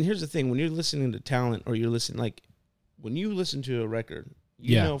 And here's the thing, when you're listening to talent, or you're listening, like, when you listen to a record,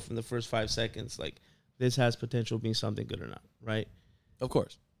 you Yeah. know from the first 5 seconds, like, this has potential of being something good or not, right? Of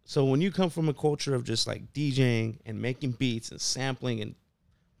course. So when you come from a culture of just like DJing and making beats and sampling, and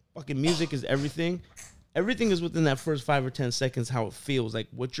fucking music is everything is within that first 5 or 10 seconds, how it feels, like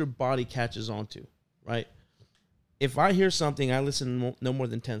what your body catches on to, right? If I hear something, I listen no more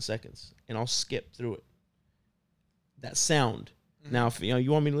than 10 seconds, and I'll skip through it. That sound. Mm-hmm. Now, if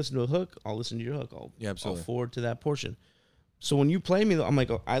you want me to listen to a hook, I'll listen to your hook. I'll absolutely. forward to that portion. So when you play me, I'm like,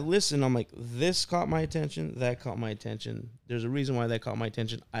 I listen. I'm like, this caught my attention. That caught my attention. There's a reason why that caught my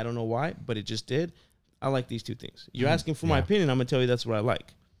attention. I don't know why, but it just did. I like these 2 things. You're asking for my opinion. I'm gonna tell you that's what I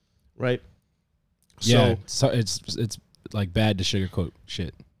like, right? Yeah. So it's like bad to sugarcoat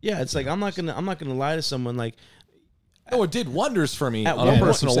shit. Yeah, it's like I'm not gonna lie to someone. Like, Oh, it did wonders for me at on one a point-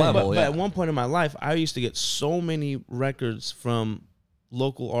 personal level. But yeah. at one point in my life, I used to get so many records from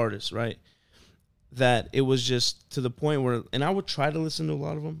local artists, right? That it was just to the point where, and I would try to listen to a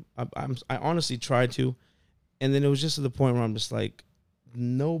lot of them. I honestly tried to, and then it was just to the point where I'm just like,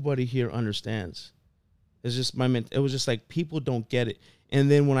 nobody here understands. It's just it was just like, people don't get it.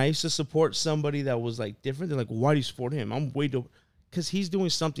 And then when I used to support somebody that was like different, they're like, why do you support him? I'm way too, because he's doing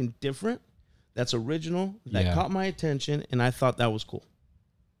something different, that's original, that caught my attention, and I thought that was cool.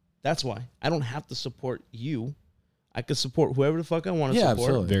 That's why. I don't have to support you. I could support whoever the fuck I want to support.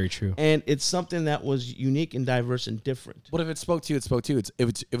 Absolutely. Very true. And it's something that was unique and diverse and different. But if it spoke to you, it spoke to you.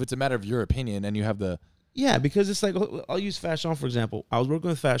 If it's a matter of your opinion and you have the Yeah, because it's like, I'll use Fashion, for example. I was working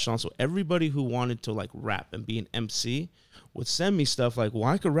with Fashion, so everybody who wanted to like rap and be an MC would send me stuff like, well,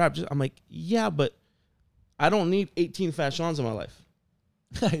 I could rap. I'm like, yeah, but I don't need 18 Fashions in my life.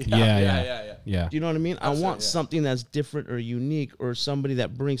 Yeah. Do you know what I mean? Absolutely, I want yeah. something that's different or unique, or somebody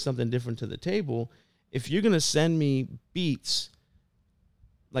that brings something different to the table. If you're going to send me beats,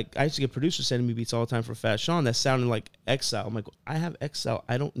 like I used to get producers sending me beats all the time for Fashion that sounded like Exile. I'm like, I have Exile.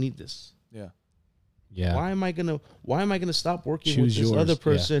 I don't need this. Yeah. Why am I gonna stop working Choose with this yours, other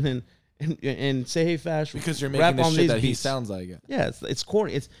person and say, hey, Fash, because you're rap making the on shit these that he beats. sounds like it. Yeah, it's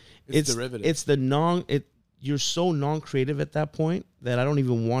corny. It's derivative. It's you're so non-creative at that point that I don't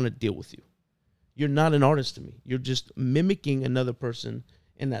even want to deal with you. You're not an artist to me. You're just mimicking another person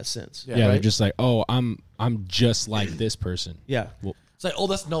in that sense. Yeah, right? they're just like, oh, I'm just like this person. yeah. It's like, oh,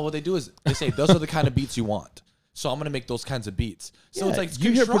 that's no. What they do is they say those are the kind of beats you want. So I'm gonna make those kinds of beats. So Yeah, it's like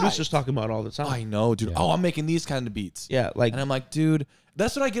you hear contrived. producers talking about it all the time. I know, dude. Yeah. Oh, I'm making these kind of beats. Yeah, like And I'm like, dude,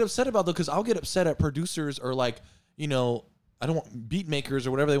 that's what I get upset about though, because I'll get upset at producers or like, I don't want beat makers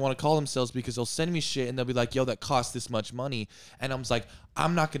or whatever they want to call themselves, because they'll send me shit and they'll be like, yo, that costs this much money. And I'm just like,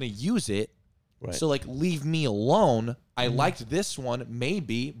 I'm not gonna use it. Right. So like, leave me alone. I liked this one,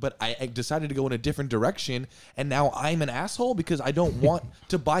 maybe, but I decided to go in a different direction, and now I'm an asshole because I don't want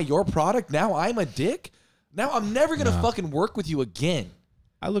to buy your product. Now I'm a dick. Now I'm never gonna fucking work with you again.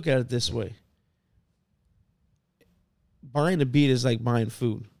 I look at it this way. Buying a beat is like buying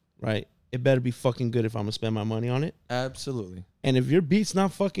food, right? It better be fucking good if I'm gonna spend my money on it. Absolutely. And if your beat's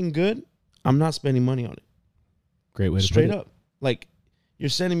not fucking good, I'm not spending money on it. Great way to Straight put it. up. Like, you're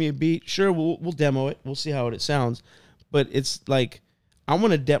sending me a beat. Sure, we'll demo it. We'll see how it sounds. But it's like,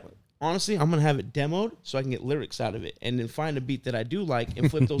 honestly, I'm gonna have it demoed so I can get lyrics out of it, and then find a beat that I do like and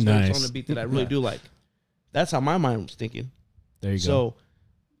flip those lyrics Nice. on the beat that I really do like. That's how my mind was thinking. There you go. So,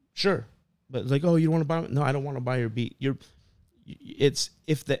 sure, but like, oh, you want to buy? No, I don't want to buy your beat. It's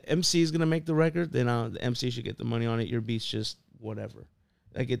if the MC is gonna make the record, then the MC should get the money on it. Your beat's just whatever.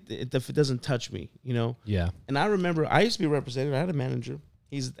 Like if it doesn't touch me, you know. Yeah. And I remember I used to be a representative. I had a manager.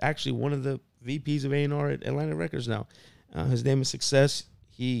 He's actually one of the VPs of A&R at Atlantic Records now. His name is Success.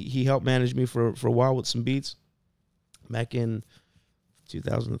 He helped manage me for a while with some beats back in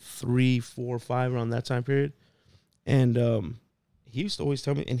 2003, 4, 5, around that time period. And he used to always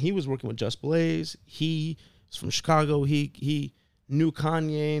tell me, and he was working with Just Blaze. He was from Chicago. He knew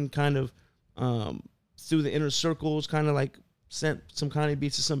Kanye and kind of through the inner circles, kind of like sent some Kanye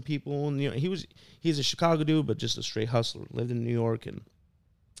beats to some people. And you know, he's a Chicago dude, but just a straight hustler. Lived in New York and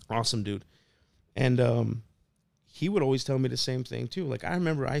awesome dude. And he would always tell me the same thing too. Like I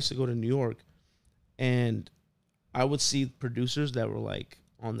remember I used to go to New York, and I would see producers that were like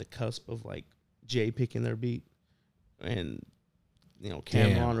on the cusp of like Jay picking their beat, and you know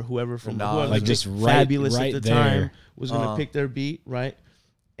Cameron or whoever from whoever like just Fabulous right at the there. time was gonna pick their beat, right?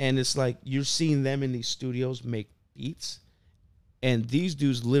 And it's like you're seeing them in these studios make beats, and these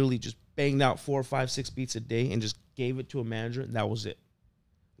dudes literally just banged out 4, 5, 6 beats a day and just gave it to a manager, and that was it.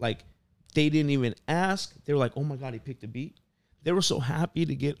 Like they didn't even ask. They were like, "Oh my God, he picked a beat." They were so happy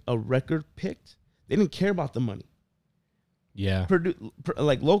to get a record picked. They didn't care about the money. Yeah.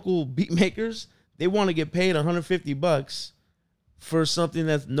 Like local beat makers, they want to get paid $150 for something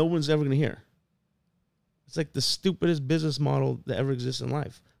that no one's ever going to hear. It's like the stupidest business model that ever exists in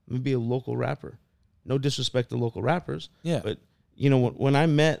life. Let me be a local rapper. No disrespect to local rappers. Yeah. But, you know, when I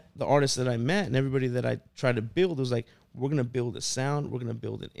met the artists that I met and everybody that I tried to build, it was like, we're going to build a sound. We're going to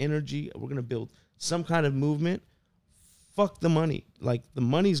build an energy. We're going to build some kind of movement. Fuck the money. Like, the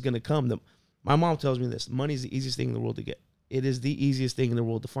money's going to come. My mom tells me this. Money is the easiest thing in the world to get. It is the easiest thing in the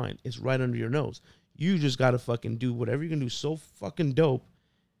world to find. It's right under your nose. You just got to fucking do whatever you can do so fucking dope.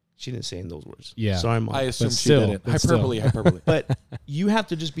 She didn't say in those words. Yeah. Sorry, Mom. I assume But she still, did it. but still. Hyperbole. But you have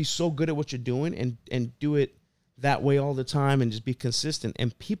to just be so good at what you're doing and do it that way all the time and just be consistent.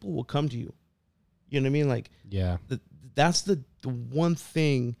 And people will come to you. You know what I mean? Like, Yeah. that's the one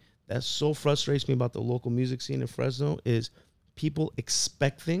thing that so frustrates me about the local music scene in Fresno is people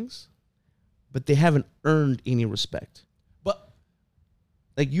expect things, but they haven't earned any respect. But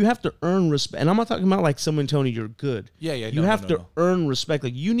like you have to earn respect. And I'm not talking about like someone telling you you're good. yeah. You have to earn respect.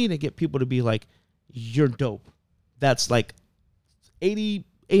 Like you need to get people to be like, you're dope. That's like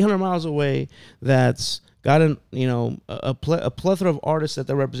 800 miles away. That's got a plethora of artists that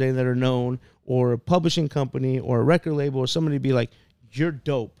they're representing that are known, or a publishing company or a record label or somebody to be like, you're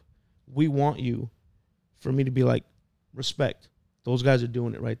dope. We want you. For me to be like, respect. Those guys are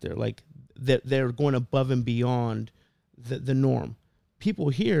doing it right there. Like they're going above and beyond the norm. People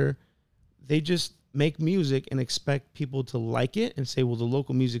here, they just make music and expect people to like it and say, well, the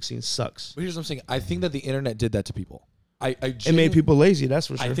local music scene sucks. But here's what I'm saying. I think that the internet did that to people. It made people lazy, that's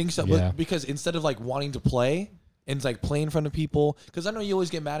for sure. I think so. Yeah. But because instead of like wanting to play and like play in front of people, because I know you always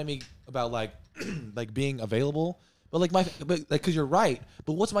get mad at me about like like being available, but because you're right.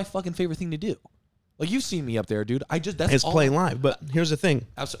 But what's my fucking favorite thing to do? Like you've seen me up there, dude. It's playing live. But here's the thing.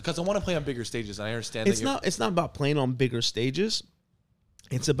 Because I want to play on bigger stages, and I understand It's not about playing on bigger stages.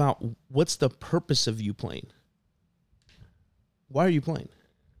 It's about what's the purpose of you playing. Why are you playing?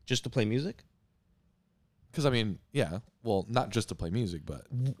 Just to play music? Because I mean, yeah. Well, not just to play music, but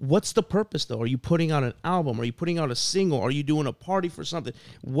What's the purpose though? Are you putting out an album? Are you putting out a single? Are you doing a party for something?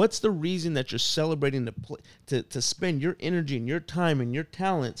 What's the reason that you're celebrating to spend your energy and your time and your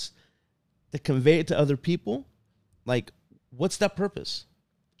talents to convey it to other people? Like, what's that purpose?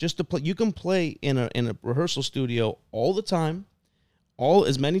 Just to play. You can play in a rehearsal studio all the time,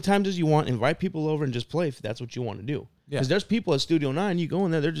 as many times as you want. Invite people over and just play if that's what you want to do. Because there's people at Studio 9, you go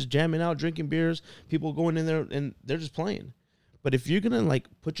in there, they're just jamming out, drinking beers. People going in there and they're just playing. But if you're gonna like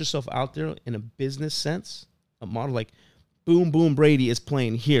put yourself out there in a business sense, a model like Boom Boom Brady is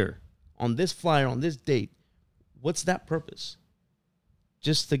playing here on this flyer on this date, what's that purpose?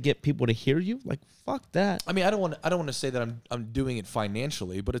 Just to get people to hear you? Like, fuck that. I mean, I don't want to say that I'm doing it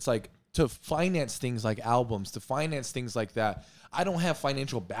financially, but it's like to finance things like albums, to finance things like that. I don't have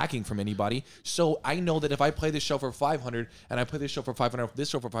financial backing from anybody, so I know that if I play this show for $500 and I play this show for $500, this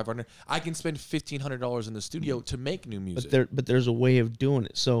show for $500, I can spend $1,500 in the studio to make new music. But there's a way of doing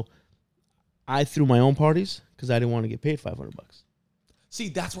it. So I threw my own parties because I didn't want to get paid $500. See,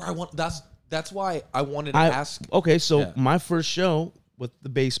 that's where I want. That's why I wanted to ask. Okay, so my first show with the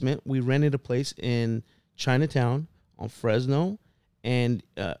Basement, we rented a place in Chinatown on Fresno and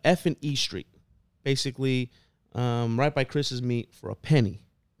F and E Street, basically right by Chris's Meat for a penny,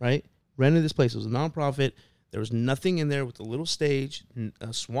 right? rented this place. It was a nonprofit. There was nothing in there with a little stage,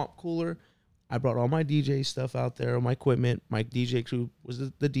 a swamp cooler. I brought all my DJ stuff out there, all my equipment. My DJ crew was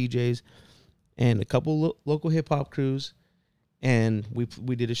the DJs, and a couple local hip hop crews, and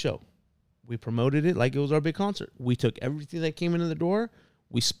we did a show. We promoted it like it was our big concert. We took everything that came into the door,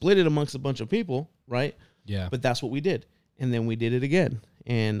 we split it amongst a bunch of people, right? Yeah. But that's what we did, and then we did it again.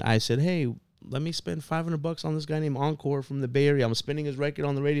 And I said, hey, let me spend $500 on this guy named Encore from the Bay Area. I'm spinning his record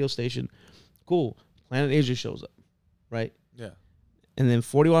on the radio station. Cool. Planet Asia shows up, right? Yeah. And then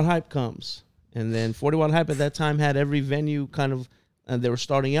 40 Watt Hype comes. And then 40 Watt Hype at that time had every venue kind of, they were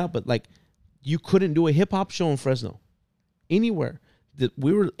starting out, but like you couldn't do a hip hop show in Fresno anywhere.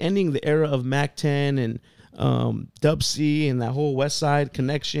 We were ending the era of Mac 10 and Dub C and that whole West Side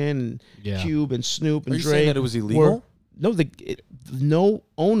connection and Cube and Snoop and Are you Dre. saying that it was illegal? No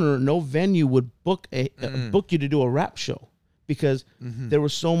owner, no venue would book book you to do a rap show because there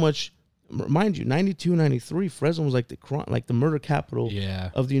was so much. Mind you, 92, 93, Fresno was like the murder capital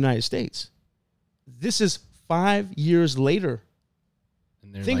of the United States. This is 5 years later.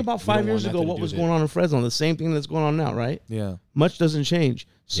 Think about 5 years ago what was going on in Fresno. The same thing that's going on now, right? Yeah. Much doesn't change.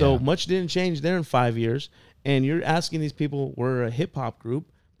 So much didn't change there in 5 years. And you're asking these people, we're a hip hop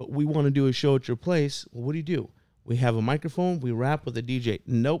group, but we want to do a show at your place. Well, what do? We have a microphone. We rap with a DJ.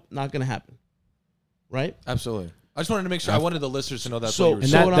 Nope, not going to happen. Right? Absolutely. I just wanted to make sure. I wanted the listeners to know that's so, what you were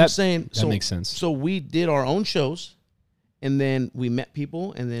so saying. what I'm saying. That makes sense. So we did our own shows, and then we met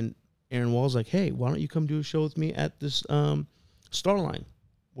people, and then Aaron Wall's like, hey, why don't you come do a show with me at this Starline,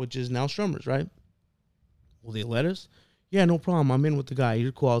 which is now Strummers, right? Will they let us? Yeah, no problem. I'm in with the guy.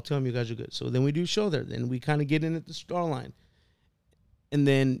 You're cool. I'll tell him you guys are good. So then we do a show there. Then we kind of get in at the Starline. And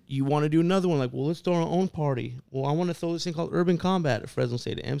then you want to do another one, like, well, let's throw our own party. Well, I want to throw this thing called Urban Combat at Fresno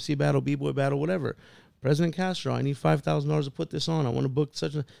State, an MC battle, B-boy battle, whatever. President Castro, I need $5,000 to put this on. I want to book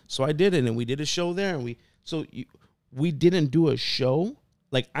such a... So I did it, and we did a show there. And we didn't do a show.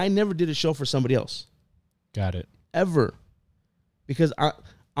 Like, I never did a show for somebody else. Got it. Ever. Because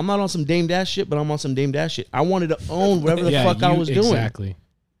I'm not on some Dame Dash shit, but I'm on some Dame Dash shit. I wanted to own whatever the fuck I was doing. Exactly.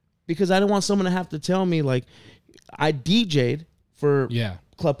 Because I didn't want someone to have to tell me, like, I DJ'd for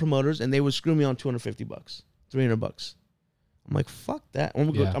club promoters, and they would screw me on $250, $300. I'm like, fuck that.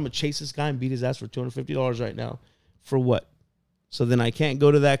 I'm gonna chase this guy and beat his ass for $250 right now. For what? So then I can't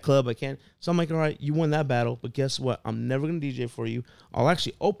go to that club. I can't. So I'm like, all right, you won that battle, but guess what? I'm never gonna DJ for you. I'll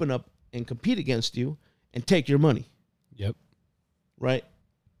actually open up and compete against you and take your money. Yep. Right?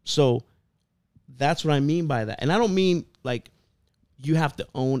 So that's what I mean by that. And I don't mean like you have to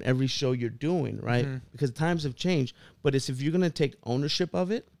own every show you're doing, right? Mm-hmm. Because times have changed. But it's if you're going to take ownership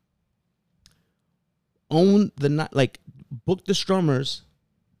of it, book the strummers,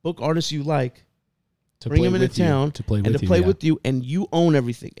 book artists you like, bring them into town to play with you, and you own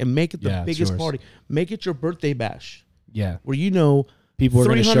everything and make it the biggest party. Make it your birthday bash. Yeah. Where you know people are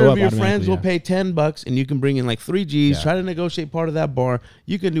going to show 300 up. Of your friends will pay $10, and you can bring in like 3 Gs. Yeah. Try to negotiate part of that bar.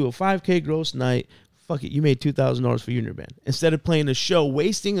 You can do a $5K gross night. Fuck it, you made $2,000 for you and your band instead of playing a show,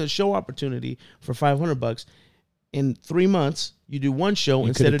 wasting a show opportunity for $500. In 3 months, you do one show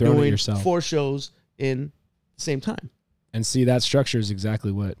instead of doing 4 shows in the same time. And see, that structure is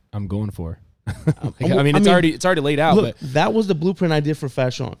exactly what I'm going for. It's already laid out. Look, but that was the blueprint I did for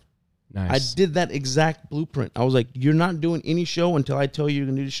Fashion. Nice. I did that exact blueprint. I was like, you're not doing any show until I tell you you're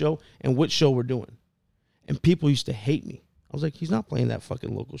going to do the show and what show we're doing. And people used to hate me. I was like, he's not playing that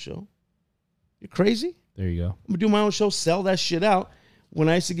fucking local show. You're crazy? There you go. I'm going to do my own show, sell that shit out. When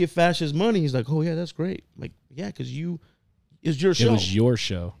I used to give Fash his money, he's like, oh, yeah, that's great. I'm like, yeah, because it's your show. It was your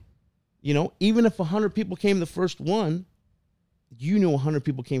show. You know, even if 100 people came the first one, you know 100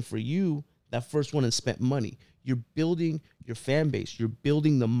 people came for you that first one and spent money. You're building your fan base. You're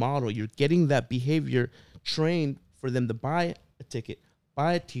building the model. You're getting that behavior trained for them to buy a ticket,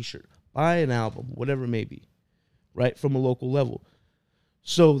 buy a T-shirt, buy an album, whatever it may be, right, from a local level.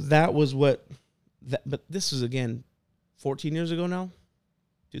 So that was what... But this is, again, 14 years ago now,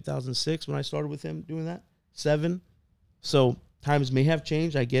 2006 when I started with him doing that, 7. So times may have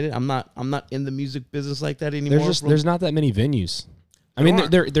changed. I get it. I'm not in the music business like that anymore. There's not that many venues. I mean,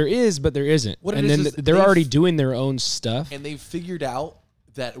 there is, but there isn't. And then they're already doing their own stuff. And they've figured out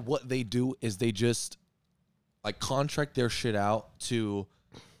that what they do is they just like contract their shit out to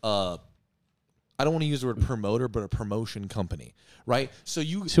I don't want to use the word promoter, but a promotion company, right? So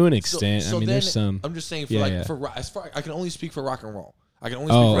you to an extent. So I mean, then, there's some. I'm just saying as far I can only speak for rock and roll. I can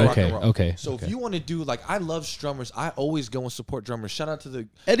only speak for rock and roll. Okay. So if you want to do I love drummers. I always go and support drummers. Shout out to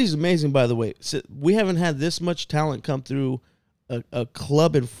Eddie's amazing, by the way. So we haven't had this much talent come through a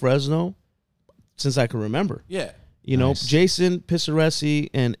club in Fresno since I can remember. Yeah. You know, Nice. Jason Pisaresi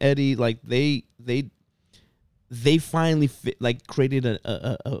and Eddie, like they finally created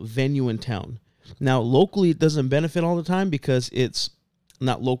a venue in town. Now, locally, it doesn't benefit all the time because it's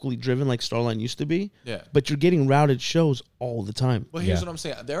not locally driven like Starline used to be. Yeah. But you're getting routed shows all the time. But here's Yeah. what I'm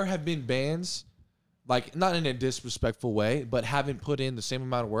saying. There have been bands, like, not in a disrespectful way, but haven't put in the same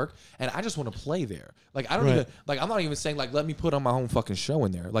amount of work, and I just want to play there. Like, I don't Right. even, like, I'm not even saying, like, let me put on my own fucking show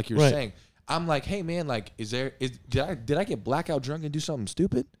in there, like you're Right. saying. I'm like, hey, man, like, did I get blackout drunk and do something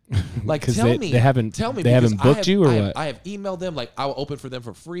stupid? Like, 'Cause tell they- me. they haven't- Tell me. they haven't because booked you or what? I have emailed them, like, I will open for them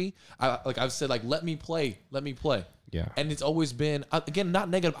for free. I've said, like, let me play. Yeah. And it's always been, again, not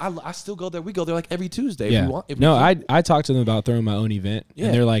negative. I still go there. We go there, like, every Tuesday if Yeah. we want. If we No, can. I talked to them about throwing my own event, Yeah.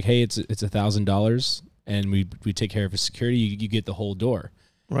 and they're like, "Hey, it's $1,000, and we take care of the security. You get the whole door."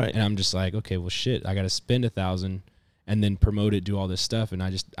 Right. And I'm just like, okay, well, shit, I got to spend $1,000 and then promote it, do all this stuff, and I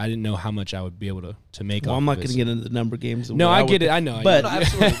didn't know how much I would be able to make. Well, off I'm not of going to it. get into the number games. of No, what I would get it. think. I know. But No,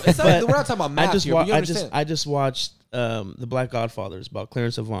 absolutely. It's not, we're not talking about math I just here, but you understand. I just watched the Black Godfathers about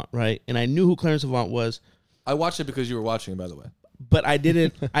Clarence Avant, right? And I knew who Clarence Avant was, I watched it because you were watching, by the way. but I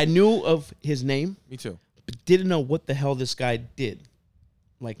didn't. I knew of his name, Me too. but didn't know what the hell this guy did.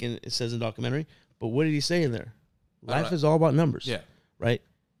 Like it says in the documentary. But what did he say in there? I don't Life know. is all about numbers. Yeah. Right.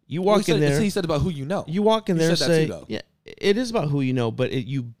 You Well, walk in there. He said about who you know. You walk in He there and said that say, too, though. yeah, it is about who you know, but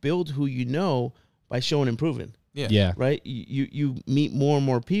you build who you know by showing and proving. Yeah. Right? You meet more and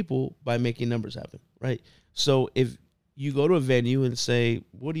more people by making numbers happen, right? So if you go to a venue and say,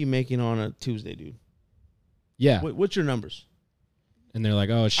 "What are you making on a Tuesday, dude? Yeah. What's your numbers?" And they're like,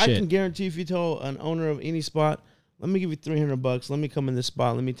 "Oh I shit." can guarantee if you tell an owner of any spot, "Let me give you $300. Let me come in this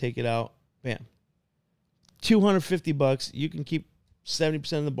spot. Let me take it out." Bam. $250. You can keep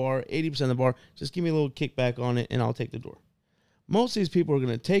 70% of the bar, 80% of the bar. Just give me a little kickback on it, and I'll take the door. Most of these people are going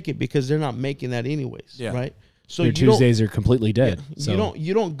to take it because they're not making that anyways, Yeah. right? So Their you don't- Tuesdays are completely dead. Yeah, So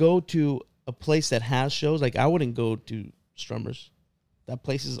you don't go to a place that has shows. Like I wouldn't go to Strummers. That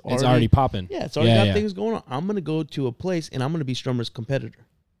place is it's already popping. yeah, it's already got yeah. things going on. I'm gonna go to a place and I'm gonna be Strummer's competitor.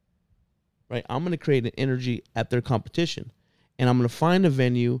 Right? I'm gonna create an energy at their competition. And I'm gonna find a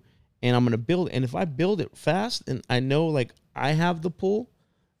venue and I'm gonna build it. And if I build it fast and I know like I have the pull,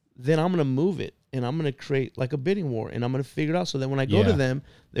 then I'm gonna move it and I'm gonna create like a bidding war and I'm gonna figure it out so that when I go to Yeah. them,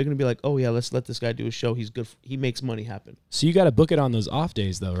 they're gonna be like, "Oh yeah, let's let this guy do a show. He's good. He makes money happen." So you got to book it on those off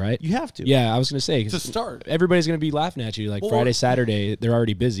days, though, right? You have to. Yeah, I was gonna say 'cause To start. everybody's gonna be laughing at you like Well, Friday, Saturday. They're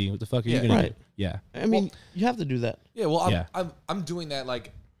already busy. What the fuck are Yeah. you gonna Right. do? Yeah. I mean, you have to do that. Yeah, well, Yeah. I'm doing that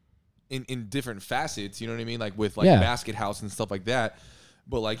like in different facets. You know what I mean? Like with like Yeah. Basket House and stuff like that.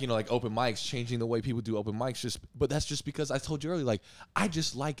 But like like open mics, changing the way people do open mics. But that's just because I told you earlier. Like I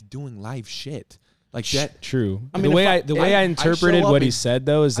just like doing live shit like that. True. I mean, the if way I- the way I I interpreted show up what he and- said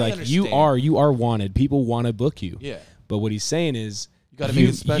though is I like you understand. are wanted. People want to book you. Yeah. But what he's saying is You gotta make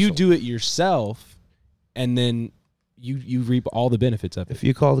it special. you do it yourself, and then you reap all the benefits of it. If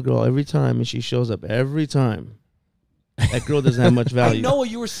you call the girl every time and she shows up every time, that girl doesn't have much value. I know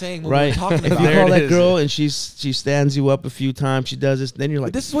what you were saying when we Right? were talking If about you it. call it that is. girl and she stands you up a few times, she does this, then you're But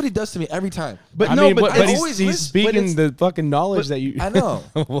like, this is what he does to me every time. but I no, mean, but but it's, always he's listen- but speaking it's- the fucking knowledge that you. I know.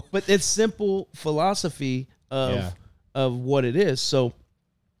 but it's simple philosophy of Yeah. of what it is. So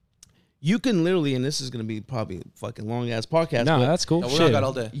you can literally, and this is going to be probably a fucking long ass podcast. No, but that's cool. No, we're Shit. not got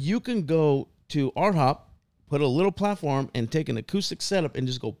all day. you can go to Art Hop, put a little platform, and take an acoustic setup and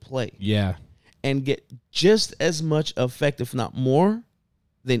just go play. Yeah. And get just as much effect, if not more,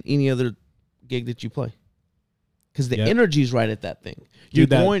 than any other gig that you play. Because the Yep. energy's right at that thing.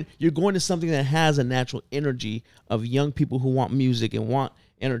 Dude, You're going to something that has a natural energy of young people who want music and want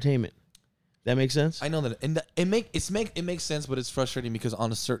entertainment. That makes sense? I know that, and it makes sense, but it's frustrating because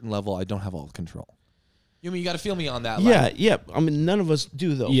on a certain level, I don't have all the control. You mean you got to feel me on that? Yeah, like, yeah. I mean, none of us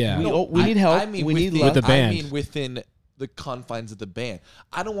do though. Yeah. we need help. I mean, we need within- love. With the band. I mean, within the confines of the band.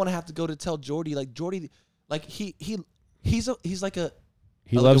 I don't want to have to go to tell Jordy like he's like a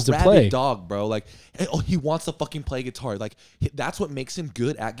He like loves a to rabid play. dog, bro. Like, he wants to fucking play guitar. Like, that's what makes him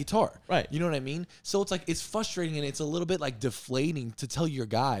good at guitar. Right. You know what I mean? So it's like, it's frustrating and it's a little bit like deflating to tell your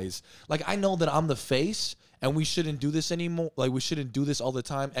guys. Like, I know that I'm the face and we shouldn't do this anymore. Like, we shouldn't do this all the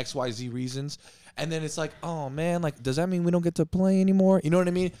time, XYZ reasons. And then it's like, oh man, like, does that mean we don't get to play anymore? You know what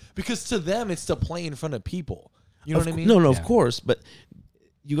I mean? Because to them, it's to play in front of people. You know what I mean? No, Yeah. of course, but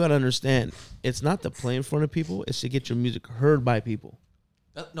you got to understand, it's not to play in front of people; it's to get your music heard by people.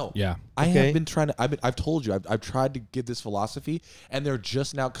 No. Yeah. I Okay. have been trying to. I've told you. I've tried to give this philosophy, and they're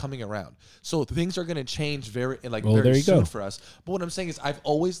just now coming around. So things are going to change very Well, very there you soon go. for us. But what I'm saying is, I've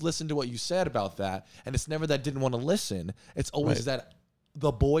always listened to what you said about that, and it's never that I didn't want to listen. It's always Right. that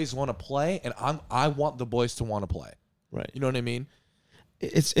the boys want to play, and I want the boys to want to play. Right. You know what I mean?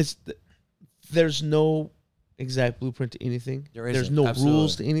 There's no exact blueprint to anything. There's no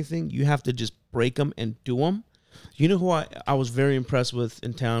rules to anything. You have to just break them and do them. You know who I was very impressed with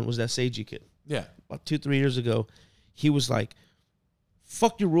in town was that Seiji kid. Yeah. About 2-3 years ago, he was like,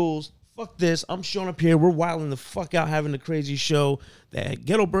 fuck your rules. Fuck this. I'm showing up here. We're wilding the fuck out, having a crazy show. That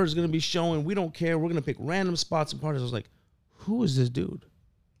Ghetto Bird is going to be showing. We don't care. We're going to pick random spots and parties. I was like, who is this dude?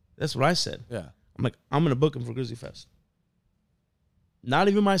 That's what I said. Yeah. I'm like, I'm going to book him for Grizzly Fest. Not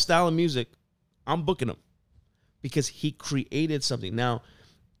even my style of music. I'm booking him because he created something. Now,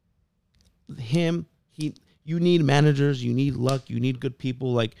 you need managers, you need luck, you need good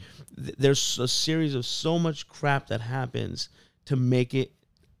people. Like, there's a series of so much crap that happens to make it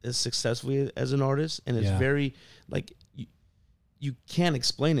as successfully as an artist, and it's very like you can't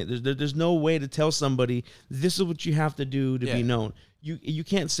explain it. There's no way to tell somebody this is what you have to do to be known. You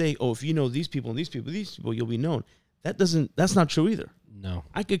can't say, oh, if you know these people and these people, you'll be known. That's not true either. No,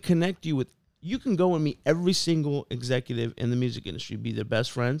 I could connect you with. You can go and meet every single executive in the music industry, be their best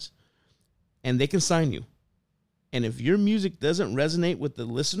friends, and they can sign you. And if your music doesn't resonate with the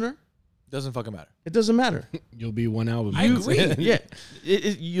listener, doesn't fucking matter. It doesn't matter. You'll be one album. I agree. Yeah,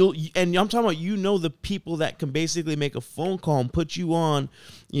 and I'm talking about the people that can basically make a phone call and put you on,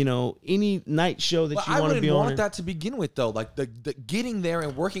 any night show that you want to be on. I wouldn't want that to begin with, though. Like the getting there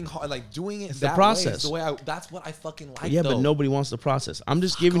and working hard, like doing it. It's the process. That's what I fucking like. Yeah, but nobody wants the process. I'm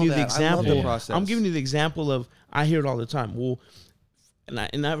just giving you the example. I love the process. I'm giving you the example of I hear it all the time. Well,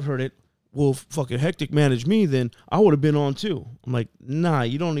 and I've heard it. Well, if fucking Hectic managed me, then I would have been on too. I'm like, nah,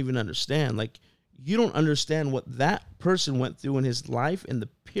 you don't even understand. Like, you don't understand what that person went through in his life and the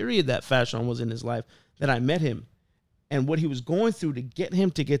period that Fashion was in his life that I met him and what he was going through to get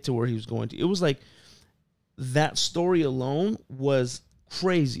him to get to where he was going to. It was like that story alone was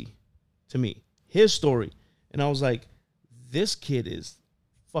crazy to me, his story. And I was like, this kid is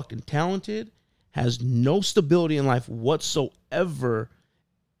fucking talented, has no stability in life whatsoever.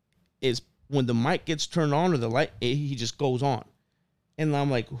 Is when the mic gets turned on or the light, he just goes on. And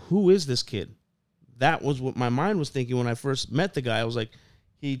I'm like, who is this kid? That was what my mind was thinking when I first met the guy. I was like,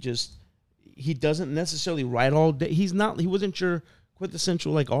 he doesn't necessarily write all day. He wasn't your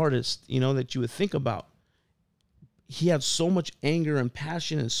quintessential like artist, that you would think about. He had so much anger and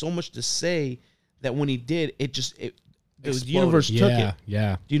passion and so much to say that when he did, it was the universe took it.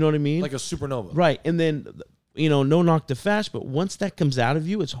 Yeah. Do you know what I mean? Like a supernova. Right. And then, no knock to Fash, but once that comes out of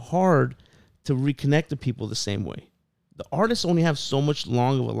you, it's hard to reconnect to people the same way. The artists only have so much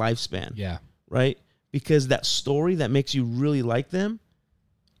long of a lifespan. Yeah. Right? Because that story that makes you really like them,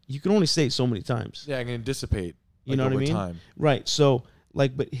 you can only say it so many times. Yeah, it can dissipate. You know what I mean? Time. Right. So,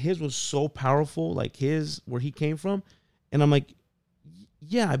 but his was so powerful, where he came from. And I'm like,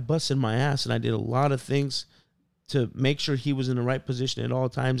 yeah, I busted my ass and I did a lot of things to make sure he was in the right position at all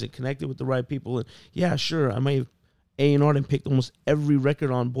times and connected with the right people. And yeah, sure, I may have A&R'd and picked almost every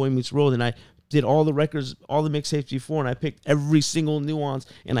record on Boy Meets World, and I did all the records, all the mixtapes before, and I picked every single nuance,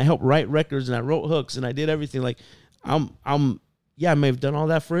 and I helped write records, and I wrote hooks, and I did everything. Like, I may have done all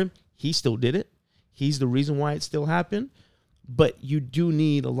that for him. He still did it. He's the reason why it still happened. But you do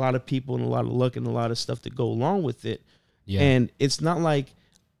need a lot of people and a lot of luck and a lot of stuff to go along with it. Yeah. And it's not like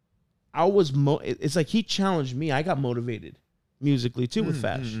it's like he challenged me. I got motivated musically too with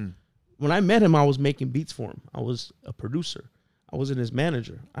Fash. Mm-hmm. When I met him, I was making beats for him. I was a producer. I wasn't his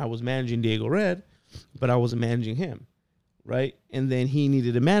manager. I was managing Diego Red, but I wasn't managing him, right? And then he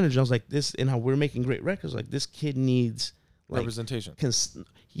needed a manager. I was like, we're making great records. Like, this kid needs representation.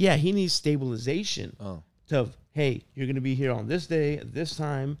 He needs stabilization. Oh. Hey, you're going to be here on this day at this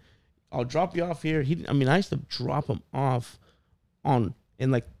time. I'll drop you off here. I used to drop him off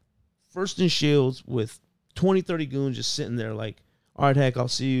in First and Shields with 20, 30 goons just sitting there like, all right, heck, I'll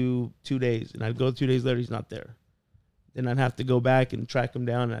see you 2 days. And I'd go 2 days later, he's not there. Then I'd have to go back and track him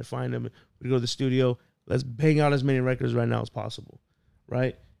down, and I'd find him. We'd go to the studio. Let's bang out as many records right now as possible,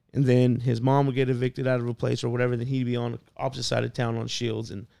 right? And then his mom would get evicted out of a place or whatever. Then he'd be on the opposite side of town on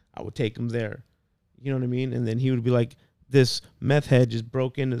Shields, and I would take him there. You know what I mean? And then he would be like, this meth head just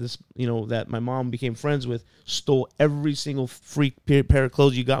broke into this, that my mom became friends with, stole every single freak pair of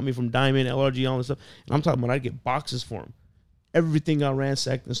clothes you got me from Diamond, LRG, all this stuff. And I'm talking about I'd get boxes for him. Everything got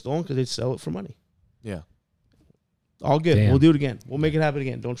ransacked and stolen because they'd sell it for money. Yeah. All good. Damn. We'll do it again. We'll make it happen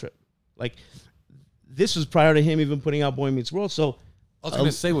again. Don't trip. Like, this was prior to him even putting out Boy Meets World. So I was going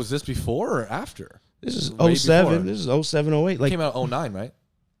to say, was this before or after? This is Way 07. before. This is 07, 08. It came out 09, right?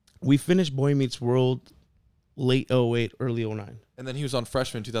 We finished Boy Meets World late 08, early 09. And then he was on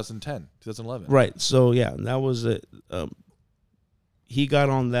Freshman 2010, 2011. Right. So, yeah, that was it. he got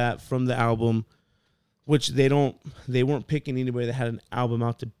on that from the album, which they weren't picking anybody that had an album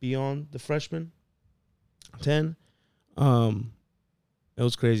out to be on the Freshman 10. It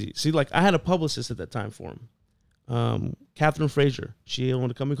was crazy. See, like, I had a publicist at that time for him. Catherine Frazier. She owned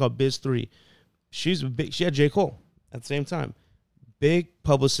a company called Biz 3. She had J. Cole at the same time. Big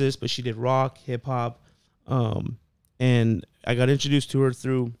publicist, but she did rock, hip hop. And I got introduced to her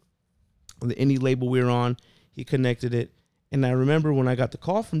through the indie label we were on. He connected it. And I remember when I got the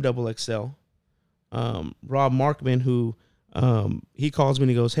call from Double XL, Rob Markman, who he calls me and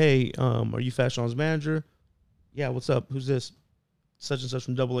he goes, "Hey, are you Fat Sean's manager?" "Yeah, what's up? Who's this?" "Such and such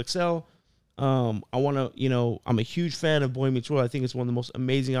from Double XL. I want to, I'm a huge fan of Boy Meets World. I think it's one of the most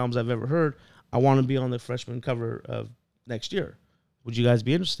amazing albums I've ever heard. I want to be on the Freshman cover of next year. Would you guys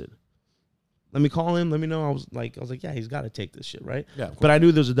be interested?" Let me call him. Let me know. I was like, yeah, he's got to take this shit, right? Yeah. But I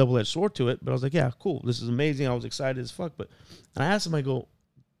knew there was a double-edged sword to it. But I was like, yeah, cool. This is amazing. I was excited as fuck. And I asked him, I go,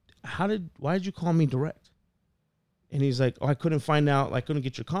 why did you call me direct? And he's like, I couldn't find out. I couldn't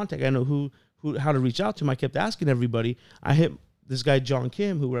get your contact. I know how to reach out to him. I kept asking everybody. I hit this guy, John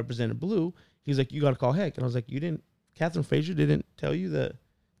Kim, who represented Blue. He's like, you got to call Heck. And I was like, Catherine Frazier didn't tell you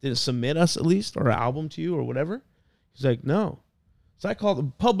didn't submit us at least or an album to you or whatever? He's like, no. So I called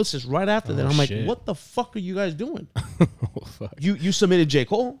the publicist right after that. I'm like, what the fuck are you guys doing? Fuck. You submitted J.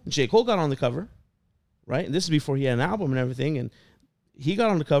 Cole. J. Cole got on the cover, right? And this is before he had an album and everything. And he got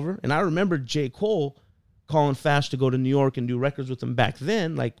on the cover. And I remember J. Cole calling Fash to go to New York and do records with him back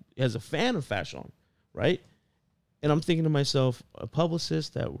then, like as a fan of Fashion, right? And I'm thinking to myself, a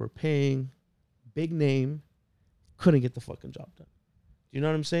publicist that we're paying, big name, couldn't get the fucking job done. You know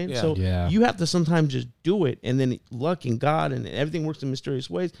what I'm saying? Yeah. So Yeah. you have to sometimes just do it, and then luck and God and everything works in mysterious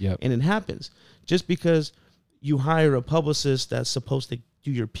ways, Yep. and it happens. Just because you hire a publicist that's supposed to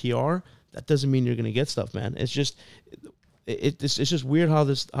do your PR, that doesn't mean you're going to get stuff, man. It's just it's just weird how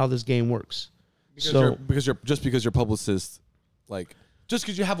this game works. Because your publicist, like, just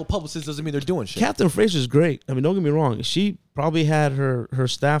because you have a publicist doesn't mean they're doing shit. Catherine Frazier's great. I mean, don't get me wrong. She probably had her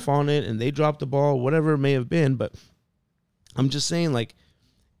staff on it, and they dropped the ball, whatever it may have been. But I'm just saying, like,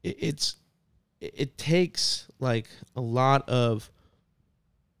 it takes like a lot of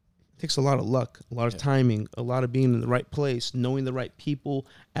luck, a lot of timing, a lot of being in the right place, knowing the right people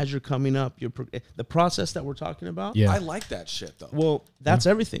as you're coming up. The process that we're talking about. Yeah. I like that shit though. Well, that's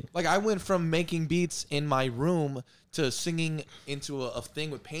everything. Like, I went from making beats in my room to singing into a thing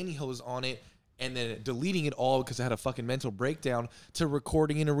with pantyhose on it and then deleting it all because I had a fucking mental breakdown to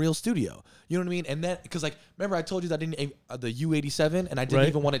recording in a real studio. You know what I mean? And then, because, like, remember I told you that I didn't, the U87, and I didn't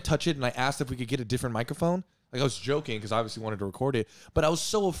even want to touch it, and I asked if we could get a different microphone. Like, I was joking because I obviously wanted to record it, but I was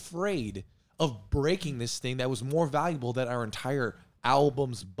so afraid of breaking this thing that was more valuable than our entire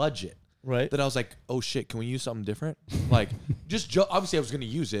album's budget. Right. That I was like, oh shit, can we use something different? Like, obviously I was going to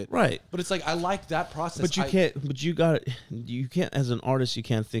use it. Right. But it's like, I like that process. But you can't, as an artist, you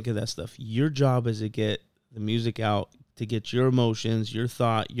can't think of that stuff. Your job is to get the music out, to get your emotions, your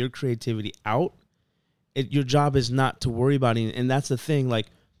thought, your creativity out. Your job is not to worry about it. And that's the thing. Like,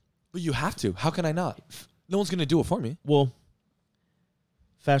 But you have to. How can I not? No one's going to do it for me. well,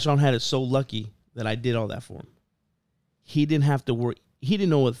 Fashion had it so lucky that I did all that for him. He didn't have to worry. He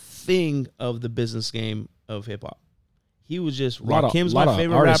didn't know a thing of the business game of hip hop. He was just, Rakim's my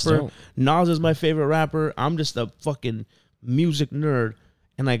favorite rapper. Nas is my favorite rapper. I'm just a fucking music nerd.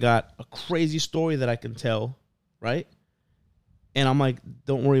 And I got a crazy story that I can tell, right? And I'm like,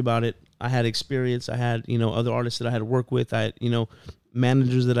 don't worry about it. I had experience. I had, other artists that I had to work with. I had,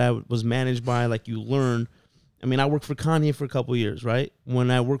 managers that I was managed by. Like, you learn. I mean, I worked for Kanye for a couple of years, right? When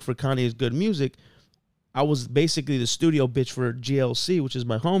I worked for Kanye's Good Music, I was basically the studio bitch for GLC, which is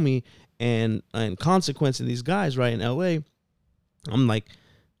my homie, and Consequence and these guys, right, in LA. I'm like,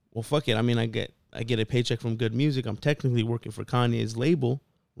 well, fuck it. I mean, I get a paycheck from Good Music. I'm technically working for Kanye's label,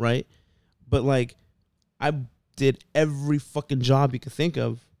 right? But, like, I did every fucking job you could think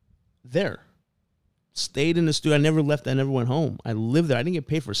of there. Stayed in the studio. I never left. I never went home. I lived there. I didn't get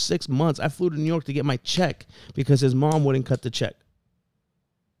paid for 6 months. I flew to New York to get my check because his mom wouldn't cut the check.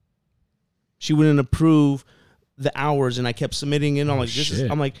 She wouldn't approve the hours, and I kept submitting in. I'm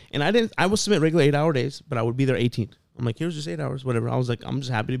like, I would submit regular 8-hour days, but I would be there 18. I'm like, here's just 8 hours, whatever. I was like, I'm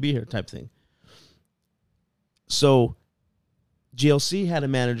just happy to be here, type thing. So, GLC had a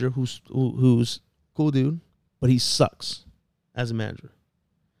manager who's cool dude, but he sucks as a manager.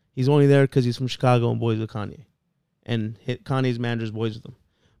 He's only there because he's from Chicago and boys with Kanye, and Kanye's manager's boys with him.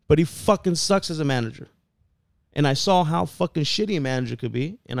 But he fucking sucks as a manager. And I saw how fucking shitty a manager could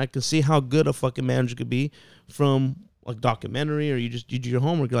be, and I could see how good a fucking manager could be from, like, documentary, or you do your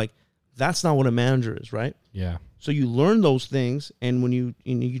homework. You're like, That's not what a manager is, right? Yeah. So you learn those things, and when you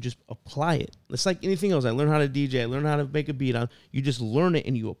just apply it. It's like anything else. I learned how to DJ. I learned how to make a beat. You just learn it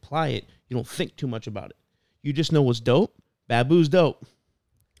and you apply it. You don't think too much about it. You just know what's dope. Babu's dope.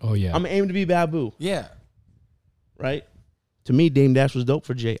 Oh yeah. I'm aiming to be Babu, Yeah. right? To me, Dame Dash was dope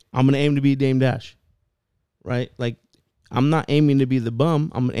for Jay. I'm gonna aim to be Dame Dash, right? Like, I'm not aiming to be the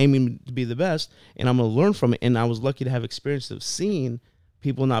bum. I'm aiming to be the best, and I'm gonna learn from it. And I was lucky to have experience of seeing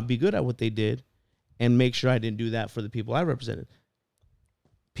people not be good at what they did, and make sure I didn't do that for the people I represented.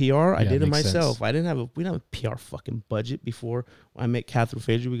 PR, I did it makes myself. sense. We didn't have a PR fucking budget before I met Catherine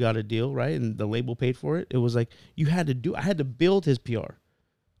Frazier. We got a deal, right? And the label paid for it. It was like, I had to build his PR.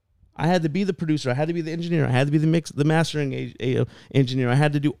 I had to be the producer. I had to be the engineer. I had to be the mastering engineer. I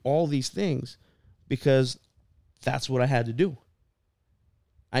had to do all these things because that's what I had to do.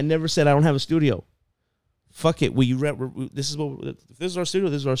 I never said I don't have a studio. Fuck it. If this is our studio,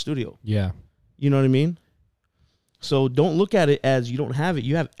 this is our studio. Yeah. You know what I mean? So don't look at it as you don't have it.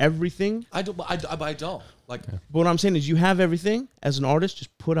 You have everything. I don't. Like, But what I'm saying is you have everything. As an artist,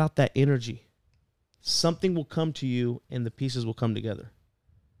 just put out that energy. Something will come to you and the pieces will come together.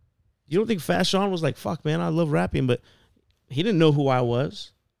 You don't think Fast Sean was like, fuck, man, I love rapping, but he didn't know who I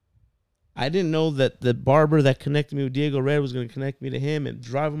was. I didn't know that the barber that connected me with Diego Red was going to connect me to him and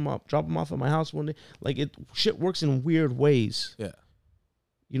drop him off at my house one day. Like, shit works in weird ways. yeah.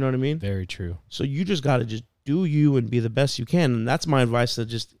 You know what I mean? Very true. So you just got to just do you and be the best you can. And that's my advice to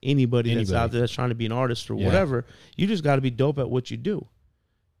just anybody that's out there that's trying to be an artist or whatever. You just got to be dope at what you do.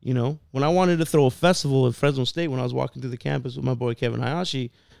 You know, when I wanted to throw a festival at Fresno State, when I was walking through the campus with my boy Kevin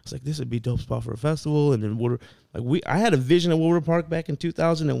Hayashi, I was like, this would be a dope spot for a festival. And then I had a vision of Woodward Park back in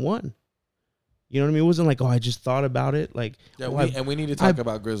 2001. You know what I mean? It wasn't like, oh, I just thought about it. Like, Yeah, we need to talk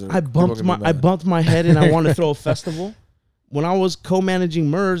about Grizzly. I bumped my head and I wanted to throw a festival. When I was co-managing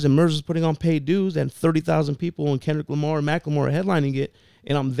MERS and MERS was putting on paid dues and 30,000 people and Kendrick Lamar and Macklemore are headlining it,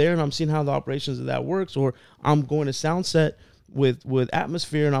 and I'm there and I'm seeing how the operations of that works, or I'm going to Soundset with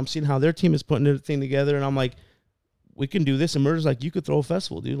Atmosphere and I'm seeing how their team is putting their thing together, and I'm like, we can do this. And MERS is like, you could throw a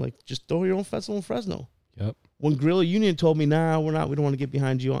festival, dude. Like, just throw your own festival in Fresno. Yep. When Guerrilla Union told me, nah, we don't want to get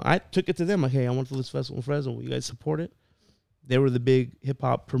behind you, I took it to them like, hey, I want to do this festival in Fresno. Will you guys support it? They were the big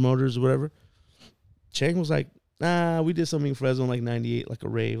hip-hop promoters or whatever. Chang was like, nah, we did something in Fresno in like 98, like a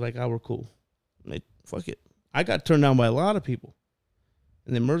rave. Like, we're cool. Like, fuck it. I got turned down by a lot of people.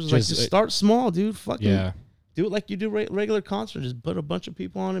 And then MERS was like, just start small, dude. Fucking do it like you do regular concert. Just put a bunch of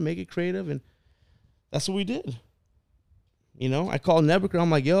people on it, make it creative. And that's what we did. You know, I called Nebuchadnezzar.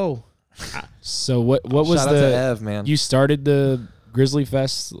 I'm like, yo. So what was Shout out to Ev, man. You started the Grizzly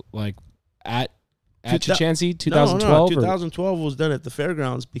Fest like at Chichancy 2012? No, 2012 was done at the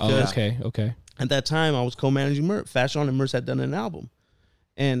fairgrounds because okay. At that time, I was co-managing MERS. Fast Sean and MERS had done an album.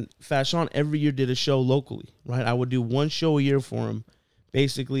 And Fast Sean every year did a show locally, right? I would do one show a year for him,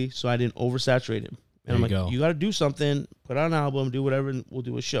 basically, so I didn't oversaturate him. And I'm like, you got to do something, put out an album, do whatever, and we'll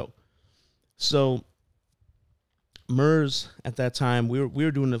do a show. So MERS at that time, we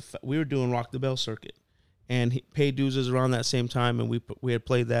were doing Rock the Bell circuit, and he paid dues is around that same time, and we had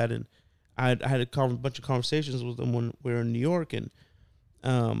played that, and I had a bunch of conversations with them when we were in New York, and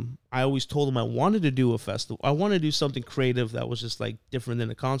I always told him I wanted to do a festival. I wanted to do something creative that was just like different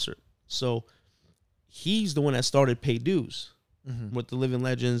than a concert. So he's the one that started Pay Dues with the Living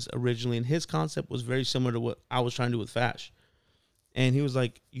Legends originally, and his concept was very similar to what I was trying to do with Fash. And he was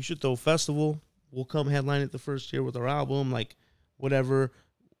like, you should throw a festival. We'll come headline it the first year with our album, like whatever.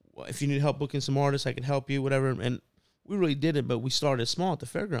 If you need help booking some artists, I can help you, whatever. And we really did it, but we started small at the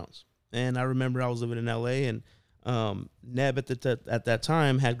fairgrounds. And I remember I was living in LA, and Neb at that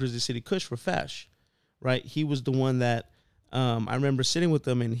time had Grizzly City Kush for Fash, right? He was the one that I remember sitting with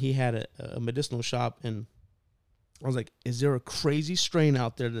him, and he had a medicinal shop, and I was like, is there a crazy strain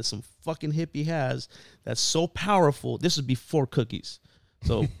out there that some fucking hippie has that's so powerful? This is before cookies.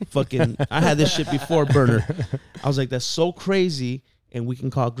 So fucking, I had this shit before Burner. I was like, that's so crazy, and we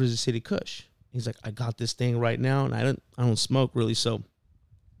can call it Grizzly City Kush. He's like, I got this thing right now, and I don't smoke really, so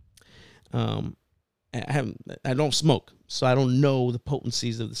I don't smoke, so I don't know the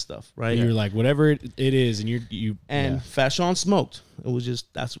potencies of the stuff, right? You're like, whatever it is, and you Fast Sean smoked. It was just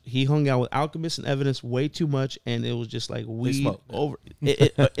he hung out with Alchemist and Evidence way too much, and it was just like weed over.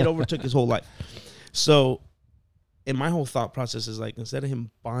 It overtook his whole life. So, and my whole thought process is like, instead of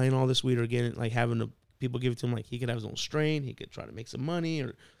him buying all this weed or getting like having people give it to him, like he could have his own strain, he could try to make some money,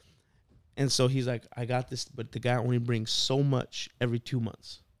 and so he's like, I got this, but the guy only brings so much every 2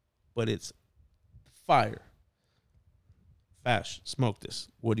 months, but it's fire. Fash, smoke this.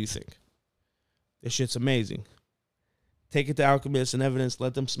 What do you think? This shit's amazing. take it to Alchemist and Evidence,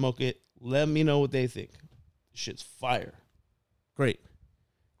 let them smoke it. Let me know what they think. Shit's fire. Great.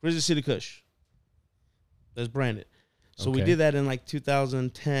 Grizzly City Kush. Let's brand it. So we Okay. did that in like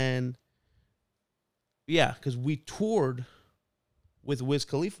 2010. Yeah, because we toured with Wiz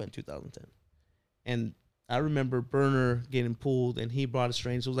Khalifa in 2010. And I remember Burner getting pulled, and he brought a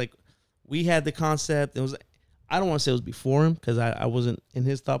strain. So it was like, we had the concept. It was, I don't want to say it was before him, because I wasn't in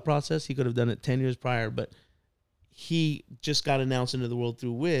his thought process. He could have done it 10 years prior, but he just got announced into the world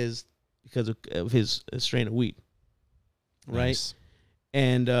through Wiz because of his strain of weed. Right? Nice.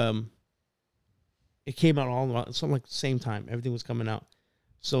 And it came out all something like the same time. Everything was coming out.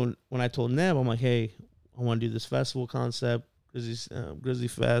 So when I told Neb, I'm like, hey, I want to do this festival concept, Grizzly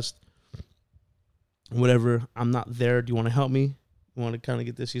Fest, whatever. I'm not there. Do you want to help me? You want to kind of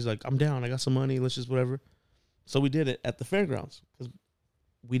get this? He's like, I'm down. I got some money. Let's just whatever. So we did it at the fairgrounds because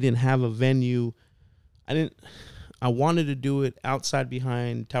we didn't have a venue. I wanted to do it outside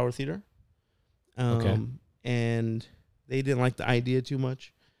behind Tower Theater. Okay. And they didn't like the idea too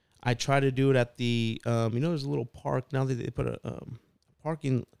much. I tried to do it at the, there's a little park. Now that they put a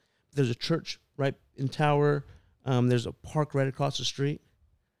parking, there's a church right in Tower. There's a park right across the street.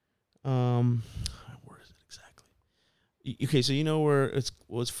 Where is it exactly? Okay, so you know where it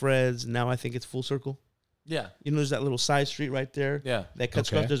was Fred's, and now I think it's Full Circle? Yeah. You know, there's that little side street right there. Yeah. That cuts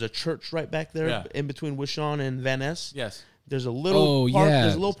Okay. across. There's a church right back there Yeah. in between Wishon and Van Ness. Yes. There's a little park. yeah.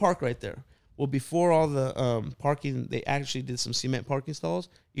 There's a little park right there. Well, before all the parking, they actually did some cement parking stalls.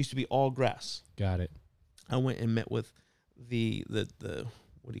 It used to be all grass. Got it. I went and met with the what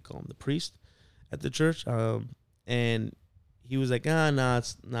do you call him, the priest at the church, and he was like,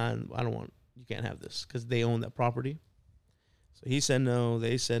 it's not. I don't want. You can't have this because they own that property. So he said no.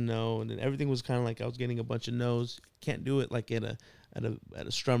 They said no, and then everything was kind of like I was getting a bunch of no's. Can't do it like at a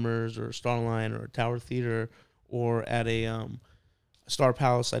Strummers or a Starline or a Tower Theater or at a Star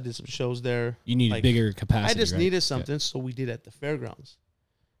Palace. I did some shows there. You need Like, bigger capacity. I just right? needed something, so we did it at the fairgrounds.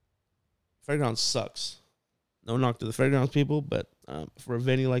 Fairgrounds sucks. No knock to the fairgrounds people, but for a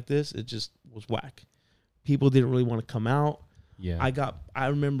venue like this, it just was whack. People didn't really want to come out. Yeah. I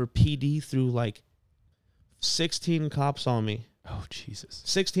remember PD threw like 16 cops on me. Oh Jesus.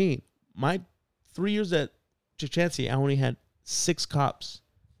 16. My 3 years at Chachansey, I only had 6 cops,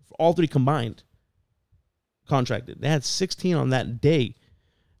 all 3 combined, contracted. They had 16 on that day.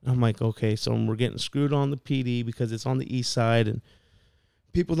 And I'm like, okay, so we're getting screwed on the PD because it's on the east side, and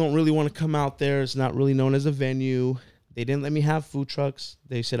people don't really want to come out there. It's not really known as a venue. They didn't let me have food trucks.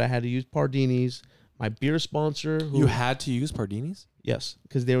 They said I had to use Pardini's. My beer sponsor, who, You had to use Pardini's? yes,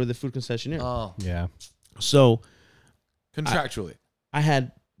 because they were the food concessionaire. Oh. Yeah. So Contractually. I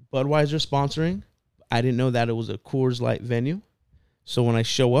had Budweiser sponsoring. I didn't know that it was a Coors Light venue. So when I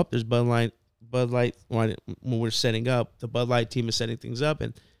show up, there's Bud Light. When we're setting up, the Bud Light team is setting things up,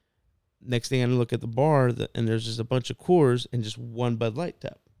 and next thing I look at the bar, and there's just a bunch of Coors and just one Bud Light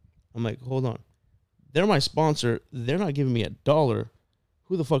tap. I'm like, hold on, they're my sponsor. They're not giving me $1.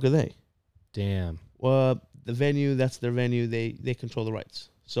 Who the fuck are they? Damn. Well, the venue, that's their venue. They control the rights.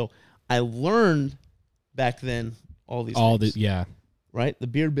 So I learned back then all these things, Yeah. right? The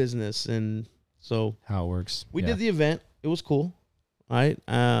beer business, and so How it works. we Yeah. did the event. It was cool. All right.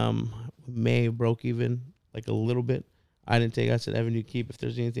 May broke even like a little bit. I didn't take. I said, Evan, you keep. If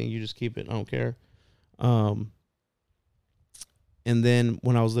there's anything, you just keep it. I don't care. And then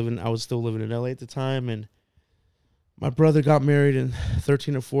when I was still living in LA at the time, and my brother got married in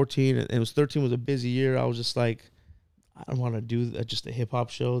 13 or 14, and it was 13 was a busy year. I was just like, I don't want to do just a hip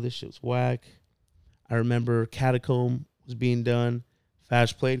hop show. This shit was whack. I remember Catacomb was being done.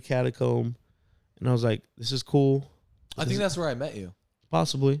 Fash played Catacomb, and I was like, this is cool. I think that's where I met you.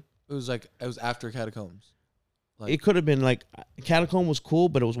 Possibly. It was after Catacombs. Like, It could have been like Catacomb was cool,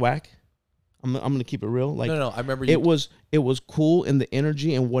 but it was whack. I'm gonna keep it real. Like no, I remember you. it was cool in the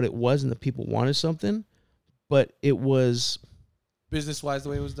energy and what it was, and the people wanted something, but it was business-wise the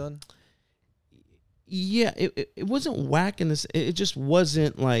way it was done. yeah, it wasn't whack in this. It just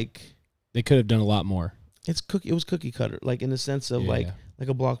wasn't like They could have done a lot more. it was cookie cutter, like in the sense of Yeah. like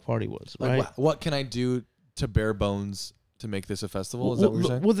a block party was, Like, right? what can I do to bare bones to make this a festival? Is that what you're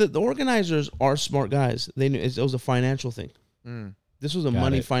saying? Well, the organizers are smart guys. They knew it was a financial thing. Mm. This was a Got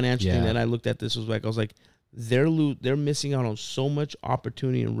money it. financial thing Yeah. that I looked at. This was like I was like, they're missing out on so much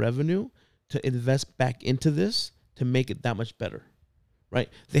opportunity and revenue to invest back into this to make it that much better, right?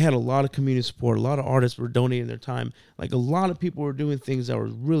 They had a lot of community support. A lot of artists were donating their time. Like a lot of people were doing things that were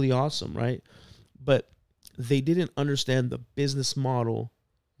really awesome, right? But they didn't understand the business model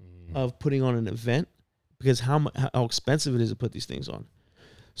of putting on an event because how expensive it is to put these things on.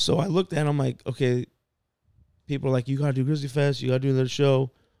 So I looked at it, I'm like, okay, people are like, you gotta do Grizzly Fest, you gotta do another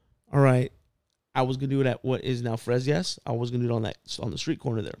show. All right, I was gonna do it at what is now Fres Yes. I was gonna do it on the street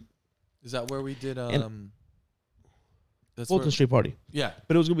corner there, Is that where we did? That's Fulton Street Party. Yeah.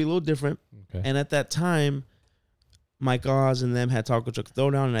 But it was gonna be a little different. Okay. And at that time, Mike Oz and them had Taco Truck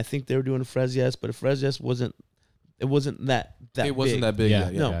Throwdown, and I think they were doing a Fres Yes, but a Fres Yes wasn't that It wasn't big. that big. Yeah,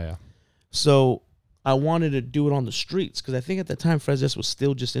 Yeah. No. yeah. So I wanted to do it on the streets because I think at that time Fres Yes was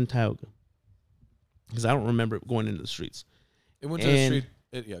still just in Tioga. Because I don't remember it going into the streets. It went to the And-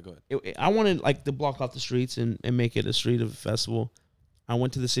 street. Yeah, go ahead. I wanted like to block off the streets and make it a street of a festival. I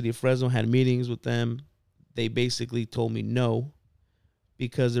went to the city of Fresno, had meetings with them. They basically told me no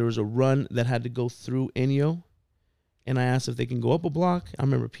because there was a run that had to go through Inyo. And I asked if they can go up a block. I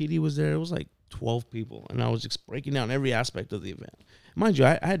remember PD was there. It was like 12 people. And I was just breaking down every aspect of the event. Mind you,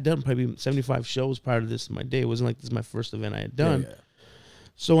 I had done probably 75 shows prior to this in my day. It wasn't like this is my first event I had done. Yeah.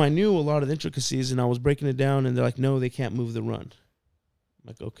 So I knew a lot of the intricacies, and I was breaking it down, and they're like, no, they can't move the run. I'm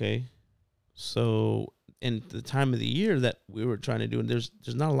like, okay. So in the time of the year that we were trying to do, and there's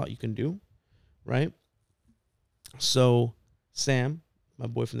not a lot you can do, right? So Sam, my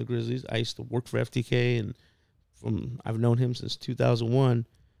boy from the Grizzlies, I used to work for FTK, and I've known him since 2001.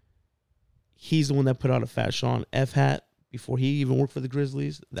 He's the one that put out a Fat Sean F hat before he even worked for the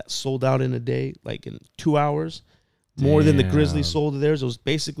Grizzlies that sold out in a day, like in 2 hours. More than the Grizzlies Damn. sold of theirs. It was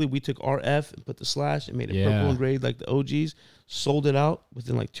basically we took our F and put the slash and made it Yeah. purple and gray like the OGs. Sold it out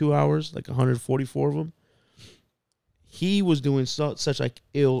within like 2 hours, like 144 of them. He was doing such like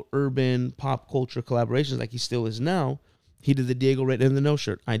ill urban pop culture collaborations like he still is now. He did the Diego Red in the No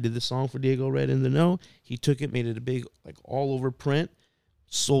shirt. I did the song for Diego Red in the No. He took it, made it a big like all over print.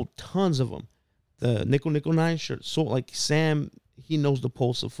 Sold tons of them. The Nickel 9 shirt. Sold like Sam. He knows the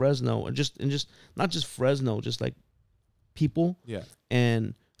pulse of Fresno and just not just Fresno, just like people Yeah.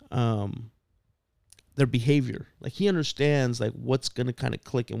 and their behavior. Like he understands like what's gonna kind of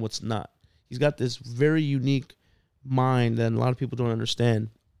click and what's not. He's got this very unique mind that a lot of people don't understand,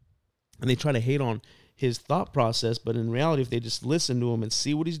 and they try to hate on his thought process. But in reality, if they just listen to him and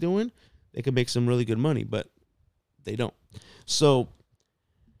see what he's doing, they can make some really good money. But they don't. So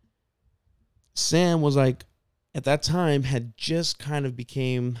Sam was like, at that time, had just kind of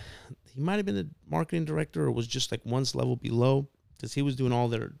became. He might have been the marketing director or was just like one level below because he was doing all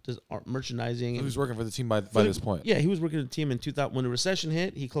their art merchandising. He was working for the team by For this point. Yeah, he was working at the team in 2000. When the recession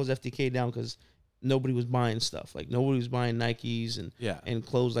hit, he closed FTK down because nobody was buying stuff. Like nobody was buying Nikes and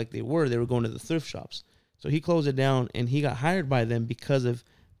clothes like they were. They were going to the thrift shops. So he closed it down and he got hired by them because of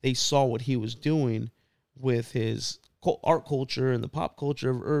they saw what he was doing with his art culture and the pop culture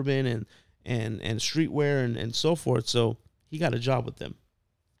of urban and streetwear and so forth. So he got a job with them.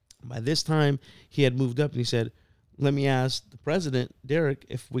 By this time, he had moved up and he said, let me ask the president, Derek,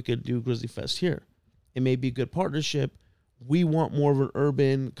 if we could do Grizzly Fest here. It may be a good partnership. We want more of an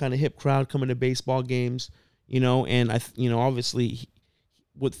urban kind of hip crowd coming to baseball games, and obviously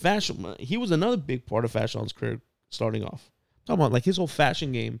with fashion, he was another big part of Fashion's career starting off. I'm talking about like his whole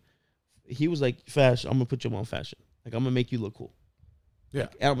fashion game. He was like, Fash, I'm going to put you on fashion. Like, I'm going to make you look cool. Yeah.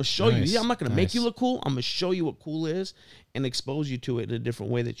 And I'm going to show you. Nice. Yeah, I'm not going to make Nice. you look cool. I'm going to show you what cool is and expose you to it in a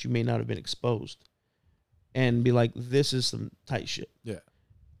different way that you may not have been exposed. And be like, this is some tight shit. Yeah.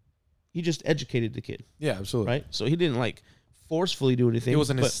 He just educated the kid, Yeah, absolutely. right? So he didn't like forcefully do anything. He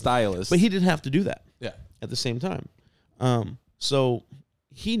wasn't but, his stylist. but he didn't have to do that Yeah. at the same time. So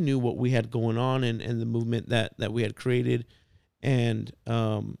he knew what we had going on and the movement that we had created. And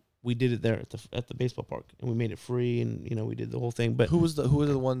we did it there at the baseball park, and we made it free, and we did the whole thing. But Who were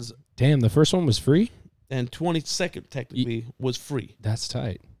the ones? Damn, the first one was free? and 22nd technically was free. That's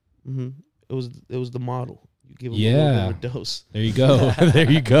tight. Mm-hmm. It was the model. You give them a Yeah. little bit of a dose, There you go. There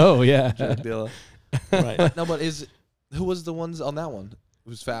you go. Yeah. right? No, but who was the ones on that one? It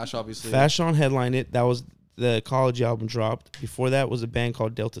was Fash, obviously. Fashion headlined it. That was the college album dropped. Before that was a band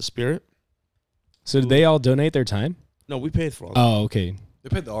called Delta Spirit. So did they all donate their time? No, we paid for all that. Oh, okay. They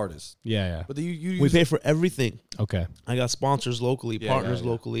paid the artist, Yeah, but you We paid for everything. yeah. Okay. I got sponsors locally, Yeah, partners yeah,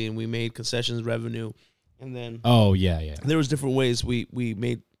 yeah. locally, and we made concessions revenue. And then Oh, yeah, yeah. there was different ways we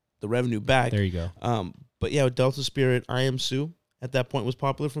made the revenue back. There you go. But yeah, with Delta Spirit, I Am Sue at that point was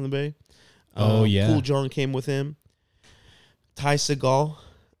popular from the Bay. Oh, yeah. Cool John came with him. Ty Segal,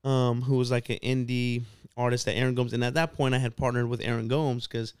 who was like an indie artist at Aaron Gomes. And at that point, I had partnered with Aaron Gomes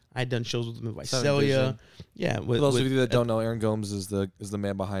because I had done shows with him in Sound Visalia. Vision. Yeah. For those of you that don't know, Aaron Gomes is the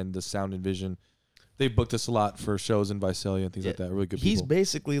man behind the Sound and Vision. They booked us a lot for shows in Visalia and things like that. Really good He's people.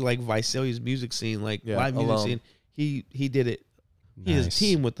 basically like Visalia's music scene, like Yeah, live music alone. scene. He did it. He has a Nice.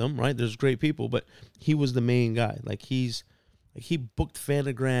 team with them, right? There's great people, but he was the main guy. Like he booked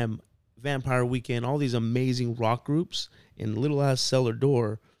Fanagram Vampire Weekend, all these amazing rock groups in little ass Cellar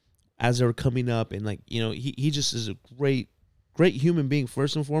Door as they were coming up. And like, you know, he just is a great human being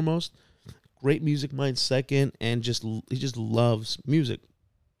first and foremost, great music mind second, and he just loves music.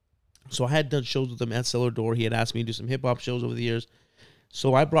 So I had done shows with him at Cellar Door. He had asked me to do some hip hop shows over the years.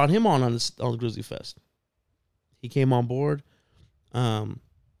 So I brought him on the Grizzly Fest. He came on board.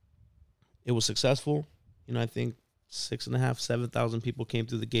 It was successful. You know, I think 6,500, 7,000 people came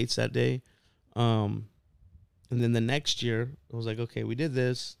through the gates that day. And then the next year, I was like, okay, we did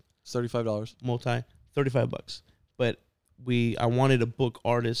this. It's $35. $35. But I wanted to book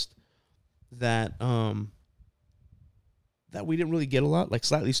artists that that we didn't really get a lot. Like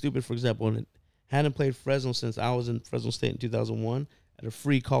Slightly Stoopid, for example, and hadn't played Fresno since I was in Fresno State in 2001 at a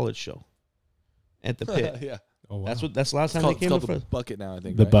free college show at the Pit. Yeah. Oh, wow. That's the last time they came to the Fresno. Bucket now, I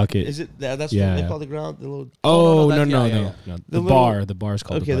think. The right? bucket. Is it that's Yeah. what they call the ground? The little Oh, no, no. yeah. The little- bar. The bar's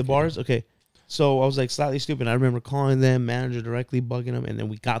called okay, the bucket. bars. Okay, so I was like Slightly Stoopid. I remember calling them, manager directly, bugging them, and then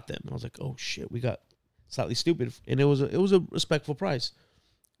we got them. I was like, oh shit, we got Slightly Stoopid, and it was a respectful price.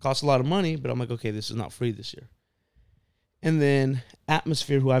 Cost a lot of money, but I'm like, okay, this is not free this year. And then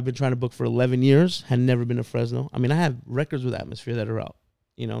Atmosphere, who I've been trying to book for 11 years, had never been to Fresno. I mean, I have records with Atmosphere that are out.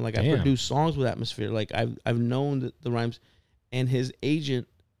 You know, like I Damn. produced songs with Atmosphere. Like I've known the rhymes, and his agent,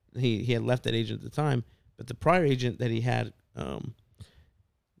 he had left that agent at the time, but the prior agent that he had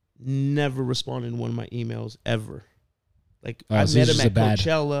never responded in one of my emails ever. Like I so met he's him just at a bad-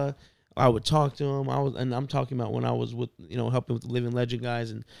 Coachella. I would talk to him. I'm talking about when I was with, you know, helping with the Living Legend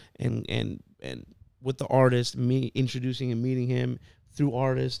guys and with the artist, me introducing and meeting him through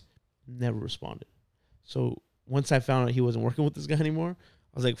artists, never responded. So once I found out he wasn't working with this guy anymore,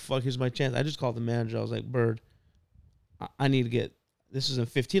 I was like, fuck, here's my chance. I just called the manager. I was like, Bird, I need to get, this is in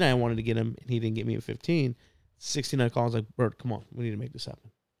 15. I wanted to get him, and he didn't get me in 15. 16, I called. I was like, Bird, come on. We need to make this happen.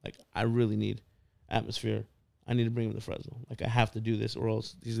 Like, I really need Atmosphere. I need to bring him to Fresno. Like, I have to do this, or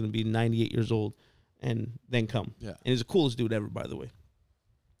else he's going to be 98 years old and then come. Yeah. And he's the coolest dude ever, by the way.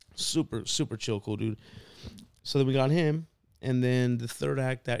 Super, super chill, cool dude. So then we got him. And then the third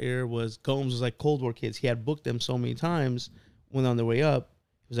act that year was Gomes was like Cold War Kids. He had booked them so many times when on their way up.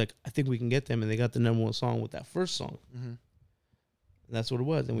 He was like, I think we can get them. And they got the number 1 song with that first song. Mm-hmm. And that's what it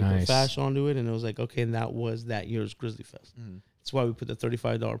was. And we Nice. put Fash onto it. And it was like, okay, and that was that year's Grizzly Fest. Mm-hmm. That's why we put the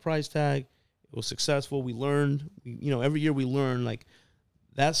 $35 price tag. It was successful. We learned. Every year we learn, like,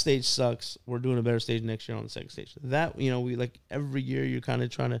 that stage sucks. We're doing a better stage next year on the second stage. That, we like every year you're kind of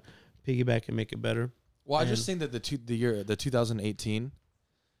trying to piggyback and make it better. Well, I just think that the 2018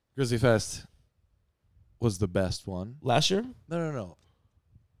 Grizzly Fest was the best one. Last year? No.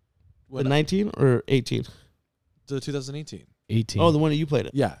 The 19 or 18? The 2018. 18. Oh, the one that you played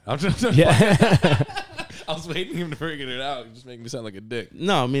at. Yeah. yeah. I was waiting him to figure it out. It just making me sound like a dick.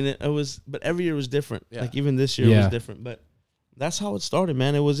 No, I mean, it was, but every year was different. Yeah. Like, even this year Yeah. was different. But that's how it started,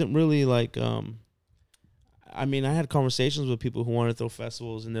 man. It wasn't really like, I mean, I had conversations with people who wanted to throw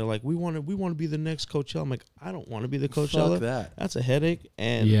festivals, and they're like, we want to be the next Coachella. I'm like, I don't want to be the Coachella. Fuck that. That's a headache.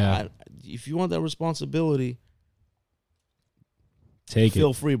 And Yeah. if you want that responsibility, Take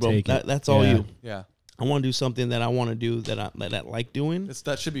feel it. free, bro. Take it. That's all Yeah. you. Yeah. I want to do something that I want to do that I like doing.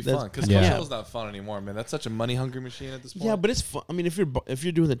 That should be That's- fun because Yeah. Coachella's not fun anymore, man. That's such a money hungry machine at this point. Yeah, but it's fun. I mean, if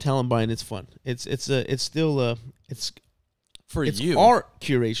you're doing the talent buying, it's fun. It's still for it's you, art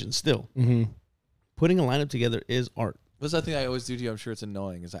curation still. Mm-hmm. Putting a lineup together is art. what's that thing I always do to you? I'm sure it's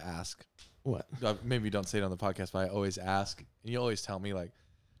annoying. Is I ask. What? Maybe you don't say it on the podcast, but I always ask, and you always tell me like,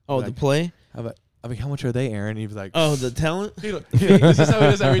 Oh, Like- the play. I mean, how much are they, Aaron? And he'd be like, Oh, the talent. This is how he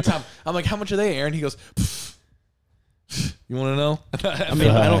does every time. I'm like, how much are they, Aaron? He goes, you want to know? I mean,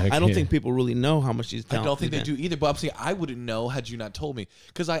 I don't Okay. think people really know how much these I talent. don't think they do either. But I'm saying I wouldn't know had you not told me,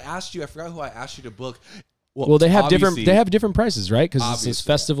 because I asked you. I forgot who I asked you to book. Well, they have obviously- different prices, right? Because it's this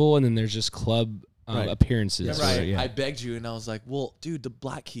Obviously, yeah. festival, and then there's just club Right. appearances. Yeah, where- right. yeah. I begged you, and I was like, "Well, dude, the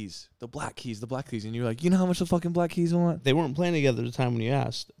Black Keys, and you were like, "You know how much the fucking Black Keys want?" They weren't playing together at the time when you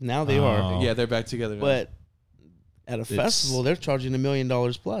asked. Now they Oh. are. Yeah, they're back together. now. But at a festival, they're charging $1 million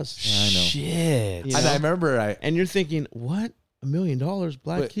plus. Yeah, I know. Shit. You and know? I remember and And you're thinking, what? $1 million?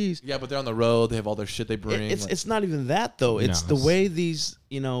 Black Keys? Yeah, but they're on the road. They have all their shit they bring. It's not even that though. It's No, the way these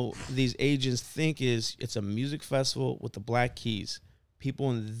agents think is it's a music festival with the Black Keys. People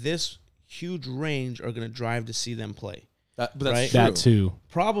in this huge range are going to drive to see them play. but that's right? true. That too.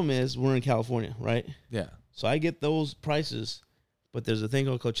 Problem is we're in California, right? Yeah. So I get those prices, but there's a thing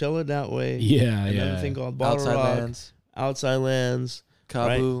called Coachella that way. Yeah, Another yeah. thing called Bottle Outside Rock, Lands, Outside Lands,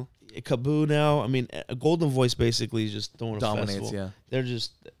 Kabu Kaboo now. I mean, a Golden Voice basically is just throwing a dominates. festival. Yeah.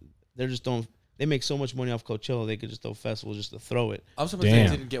 They're just throwing. they make so much money off Coachella, they could just throw festivals just to throw it. I'm surprised Damn.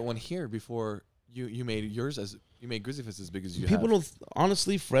 they didn't get one here before you made yours you made Grizzly Fest as big as you People have. don't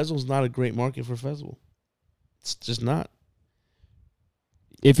honestly. Fresno's not a great market for festival. It's just not.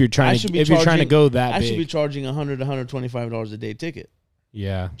 If you're trying to go that I big. should be charging $100 to $125 a day ticket.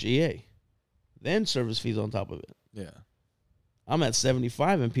 Yeah. GA, then service fees on top of it. Yeah. I'm at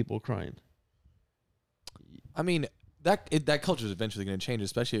 75 and people are crying. I mean, that culture is eventually going to change,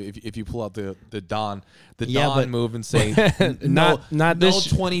 especially if you pull out the Don Yeah, but- move and say not no this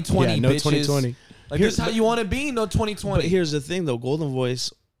 2020 yeah, no bitches. 2020. Like this is how you want to be, no 2020. But here's the thing, though: Golden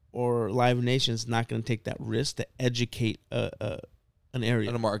Voice or Live Nation's not going to take that risk to educate an area,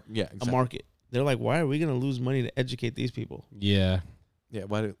 And a exactly. market. They're like, why are we going to lose money to educate these people, Yeah. Yeah,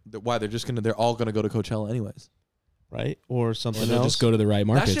 why they're all gonna go to Coachella anyways. right? Or something Or they'll else. just go to the right That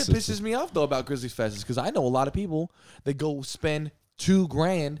markets. shit pisses me off though about Grizzly Fest because I know a lot of people that go spend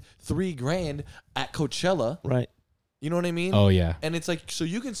 $2,000, $3,000 at Coachella. Right. You know what I mean? Oh yeah. And it's like, so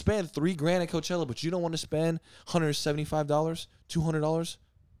you can spend $3,000 at Coachella, but you don't want to spend $175, $200.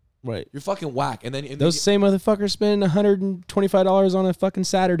 Right. You're fucking whack. And then Those same motherfuckers spend $125 on a a fucking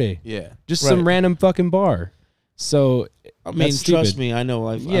Saturday. Just some Right. random fucking bar. So I mean, that's trust stupid. me, I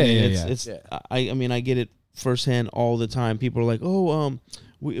know. Yeah, yeah. It's. Yeah. I mean, I get it firsthand all the time. People are like, "Oh,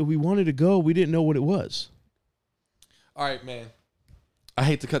 we wanted to go. We didn't know what it was." All right, man. I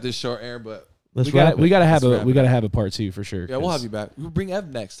hate to cut this short, Aaron, but Let's we gotta wrap we it. gotta have Let's wrap we it gotta have a part 2 for sure. yeah, we'll 'cause have you back. We'll bring Ev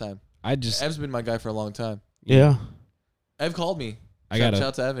next time. I just Ev's been my guy for a long time. Yeah. Ev called me. I Shout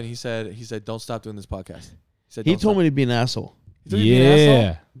out to Evan. He said, don't stop doing this podcast. He said, He "Don't told stop." me to be an asshole, He told you to be an asshole?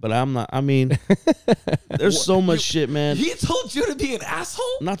 yeah. but I'm not. I mean, there's so much shit, man. He told you to be an asshole?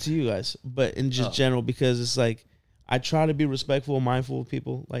 Not to you guys, but in just Oh. general, because it's like I try to be respectful and mindful of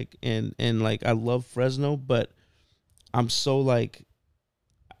people, like and like I love Fresno, but I'm so like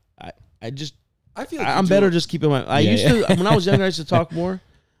I just I feel like I'm you better do- just keeping my. I Yeah, used yeah. to when I was younger, I used to talk more.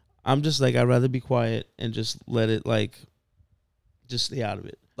 I'm just like I'd rather be quiet and just let it like just stay out of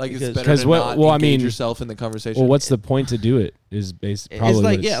it. Like it's because- better 'Cause to what- not well, I engage mean- yourself in the conversation. Well, what's the point to do it? Is based probably It's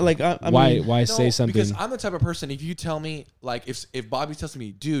like what yeah, like I why mean, why say something? Because I'm the type of person, if you tell me, like, if Bobby tells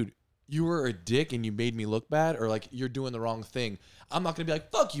me, dude, you were a dick and you made me look bad, or like you're doing the wrong thing, I'm not gonna be like,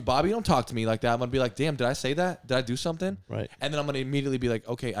 fuck you, Bobby, don't talk to me like that. I'm gonna be like, damn, did I say that? Did I do something? right. And then I'm gonna immediately be like,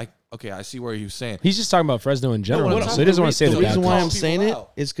 okay, I see where he's saying. He's just talking about Fresno in general, what I'm so he talking doesn't about- want to say the the The bad reason call why things. I'm people saying it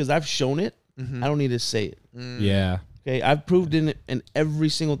out. is because I've shown it. Mhm. I don't need to say it. Yeah. Okay, I've proved in every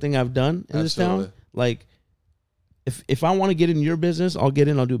single thing I've done in this Absolutely. town. Like, if I want to get in your business, I'll get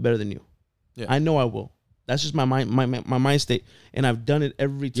in. I'll do it better than you. Yeah. I know I will. That's just my mind state, and I've done it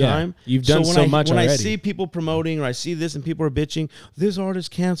every Yeah, time. you've done when so I, much when I already. see people promoting or I see this and people are bitching, this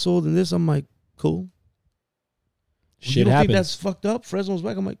artist canceled and this, I'm like, cool. You Shit don't think happens. that's fucked up? Fresno's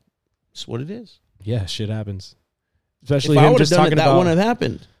back. I'm like, it's what it is. Yeah, shit happens. If Especially I him would have just done talking it, that about. wouldn't have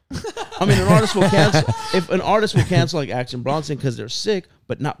happened. I mean, an artist will cancel. If an artist will cancel like Action Bronson because they're sick,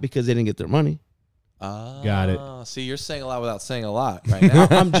 but not because they didn't get their money. Got it. See, you're saying a lot without saying a lot right now.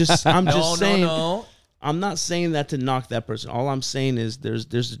 I'm just no, saying. no. I'm not saying that to knock that person. All I'm saying is there's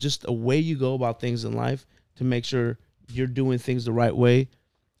just a way you go about things in life to make sure you're doing things the right way.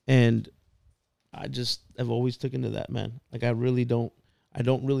 And I just have always taken to that, man. Like I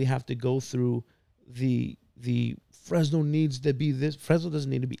don't really have to go through the Fresno needs to be this. Fresno doesn't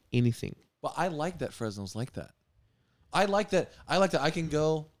need to be anything. But I like that Fresno's like that. I like that I can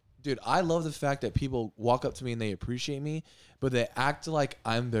go, dude, I love the fact that people walk up to me and they appreciate me, but they act like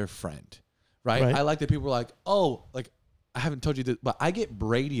I'm their friend. Right? Right. I like that people are like, oh, like I haven't told you this, but I get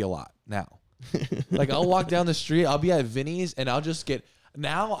Brady a lot now. Like I'll walk down the street, I'll be at Vinny's, and I'll just get.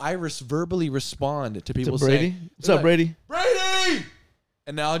 Now I verbally respond to people What's up, Brady? saying, What's up, like, Brady? Brady!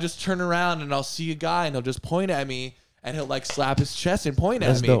 And now I'll just turn around and I'll see a guy and he'll just point at me and he'll like slap his chest and point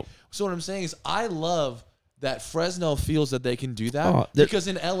That's at me. dope. So what I'm saying is I love that Fresno feels that they can do that Oh, there- because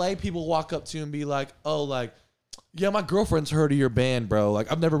in LA people walk up to you and be like, oh, like, yeah, my girlfriend's heard of your band, bro.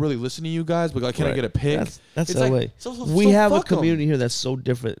 Like I've never really listened to you guys, but like, can I Right. get a pic? That's It's LA. like, We have a fuck 'em. community here that's so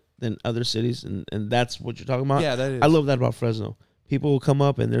different than other cities, and that's what you're talking about. Yeah, that is. I love that about Fresno. People will come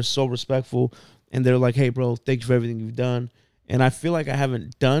up and they're so respectful, and they're like, "Hey, bro, thank you for everything you've done." And I feel like I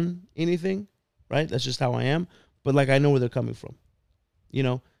haven't done anything, right? That's just how I am. But like I know where they're coming from, you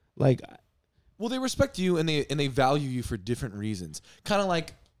know. Like Well, they respect you and they value you for different reasons. Kind of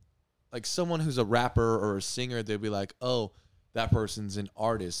like someone who's a rapper or a singer, they'll be like, "Oh, that person's an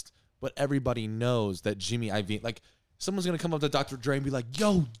artist," but everybody knows that Jimmy Iovine, like someone's gonna come up to Dr. Dre and be like,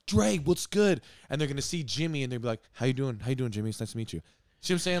 "Yo, Dre, what's good?" And they're gonna see Jimmy and they'll be like, "How you doing? How you doing, Jimmy? It's nice to meet you."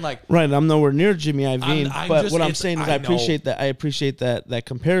 See what I'm saying? Like, right, I'm nowhere near Jimmy Iovine, I'm but just- what I'm it's- saying is I I know. appreciate that. I appreciate that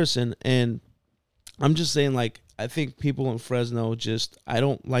comparison, and I'm just saying, like, I think people in Fresno I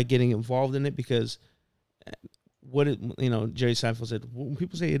don't like getting involved in it because Jerry Seinfeld said, when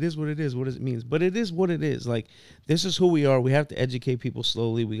people say it is what it is, what does it mean? But it is what it is. Like, this is who we are. We have to educate people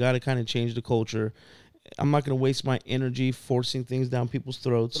slowly. We got to kind of change the culture. I'm not going to waste my energy forcing things down people's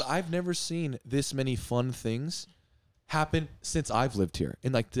throats. But I've never seen this many fun things happen since I've lived here.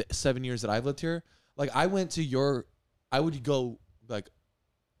 In like the 7 years that I've lived here, like I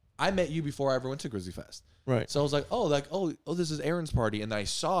met you before I ever went to Grizzly Fest. Right. So I was like, oh, this is Aaron's party. And then I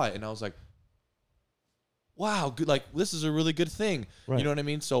saw it and I was like, wow, good. Like, this is a really good thing. Right. You know what I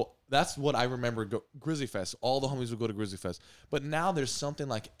mean? So that's what I remember. Grizzly Fest. All the homies would go to Grizzly Fest. But now there's something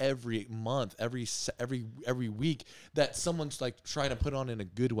like every month, every week that someone's like trying to put on in a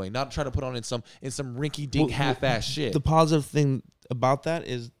good way, not trying to put on in some rinky dink half-ass shit. The positive thing about that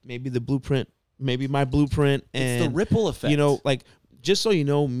is maybe the blueprint, maybe my blueprint, and it's the ripple effect. You know, like, just so you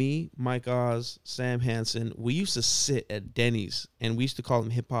know, me, Mike Oz, Sam Hansen, we used to sit at Denny's and we used to call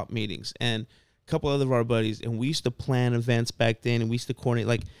them hip hop meetings, and a couple other of our buddies, and we used to plan events back then, and we used to coordinate.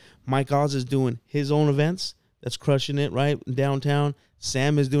 Like, Mike Oz is doing his own events, that's crushing it, right, downtown.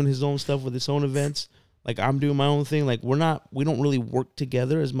 Sam is doing his own stuff with his own events. Like, I'm doing my own thing. Like, we don't really work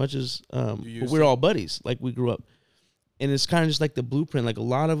together as much as, but we're all buddies. Like, we grew up. And it's kind of just like the blueprint. Like, a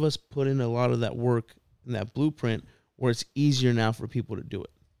lot of us put in a lot of that work in that blueprint where it's easier now for people to do it.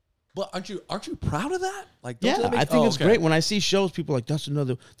 But aren't you proud of that? Like, yeah, I think it's great. When I see shows, people are like,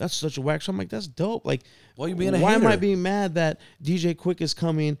 that's such a whack show. I'm like, that's dope. Like, why am I being mad that DJ Quick is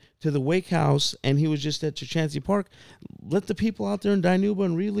coming to the Wake House and he was just at Chachansey Park? Let the people out there in Dinuba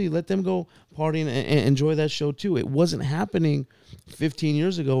and really let them go partying and enjoy that show too. It wasn't happening 15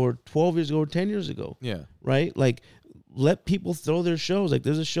 years ago or 12 years ago or 10 years ago. Yeah. Right? Like, let people throw their shows. Like,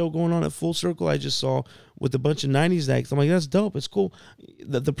 there's a show going on at Full Circle I just saw with a bunch of 90s acts. I'm like, that's dope. It's cool.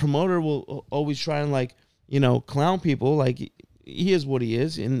 The promoter will always try and, like, clown people. Like, he is what he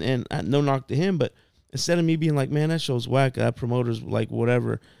is, and no knock to him. But instead of me being like, man, that show's whack, that promoter's like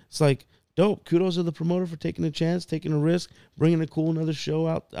whatever, it's like, dope. Kudos to the promoter for taking a chance, taking a risk, bringing a cool another show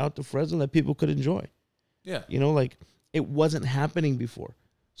out to Fresno that people could enjoy. Yeah. Like, it wasn't happening before.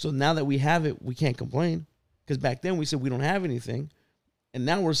 So now that we have it, we can't complain. Because back then we said we don't have anything, and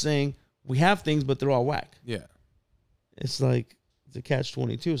now we're saying we have things, but they're all whack. Yeah, it's like the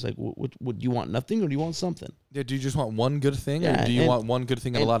catch-22. It's like, what do you want? Nothing, or do you want something? Yeah. Do you just want one good thing, or do you want one good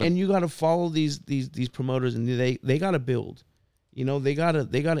thing and a lot of? And you got to follow these promoters, and they got to build. They got to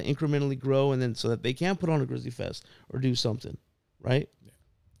incrementally grow, and then so that they can put on a Grizzly Fest or do something, right? Yeah.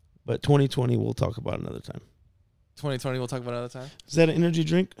 But 2020 we'll talk about another time. 2020 we'll talk about another time. Is that an energy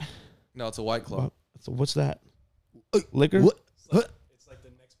drink? No, it's a White Claw. So what's that? Liquor? What? It's like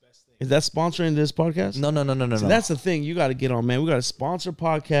the next best thing. Is that sponsoring this podcast? No. So that's the thing you got to get on, man. We got a sponsor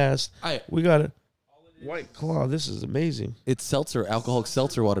podcast. We got a White Claw. This is amazing. It's seltzer, alcoholic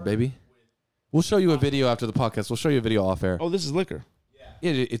seltzer water, baby. We'll show you a video after the podcast. We'll show you a video off air. Oh, this is liquor.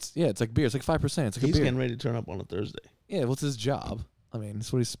 Yeah, it's like beer. It's like 5%. It's like He's a beer. getting ready to turn up on a Thursday. Yeah, what's his job? I mean,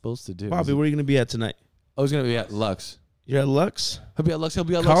 that's what he's supposed to do. Bobby, where are you going to be at tonight? Oh, he's going to be at Lux. You're at Lux? He'll be at Lux.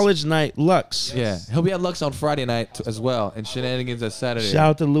 College night, Lux. Yes. Yeah, he'll be at Lux on Friday night as well, and Shenanigans at Saturday. Shout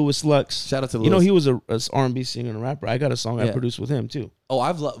out to Lewis Lux. Shout out to Lewis. He was a R&B singer and a rapper. I got a song I produced with him too. Oh,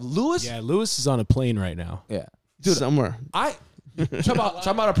 I've loved Lewis. Yeah, Lewis is on a plane right now. Yeah, dude, somewhere. Talk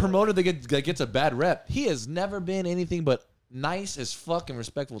about a promoter that gets a bad rep. He has never been anything but nice as fuck and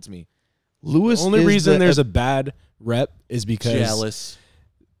respectful to me. Lewis. The only reason there's a bad rep is because jealous.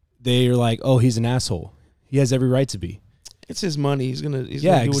 They're like, oh, he's an asshole. He has every right to be. It's his money. He's gonna do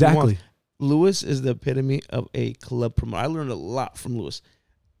exactly. What he wants. Lewis is the epitome of a club promoter. I learned a lot from Lewis.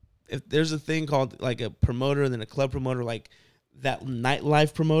 If there's a thing called like a promoter and then a club promoter, like that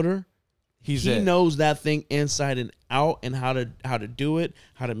nightlife promoter, he knows that thing inside and out and how to do it,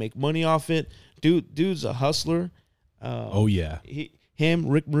 how to make money off it. Dude's a hustler. Oh yeah.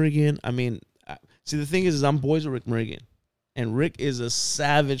 Rick Merrigan. I mean, see, the thing is I'm boys with Rick Merrigan, and Rick is a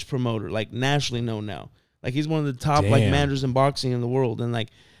savage promoter, like nationally known now. Like, he's one of the top like managers in boxing in the world, and like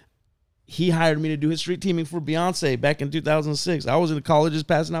he hired me to do his street teaming for Beyonce back in 2006. I was in the colleges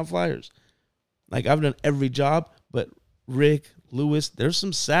passing out flyers. Like, I've done every job, but Rick, Lewis, there's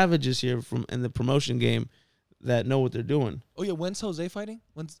some savages here in the promotion game that know what they're doing. Oh yeah, when's Jose fighting?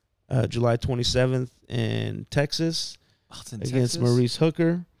 When's July 27th in Texas against Texas? Maurice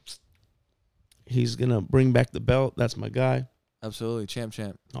Hooker. He's gonna bring back the belt. That's my guy. Absolutely, champ.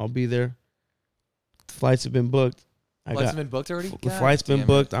 I'll be there. The flights have been booked. Flights have been booked already? The flight's been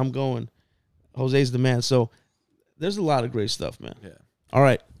booked. I'm going. Jose's the man. So there's a lot of great stuff, man. Yeah. All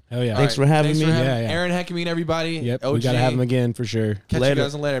right. Hell yeah. Thanks for having me. Yeah. Aaron Heckamine, everybody. Yep. OG. We got to have him again for sure. Catch you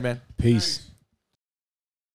guys later, man. Peace.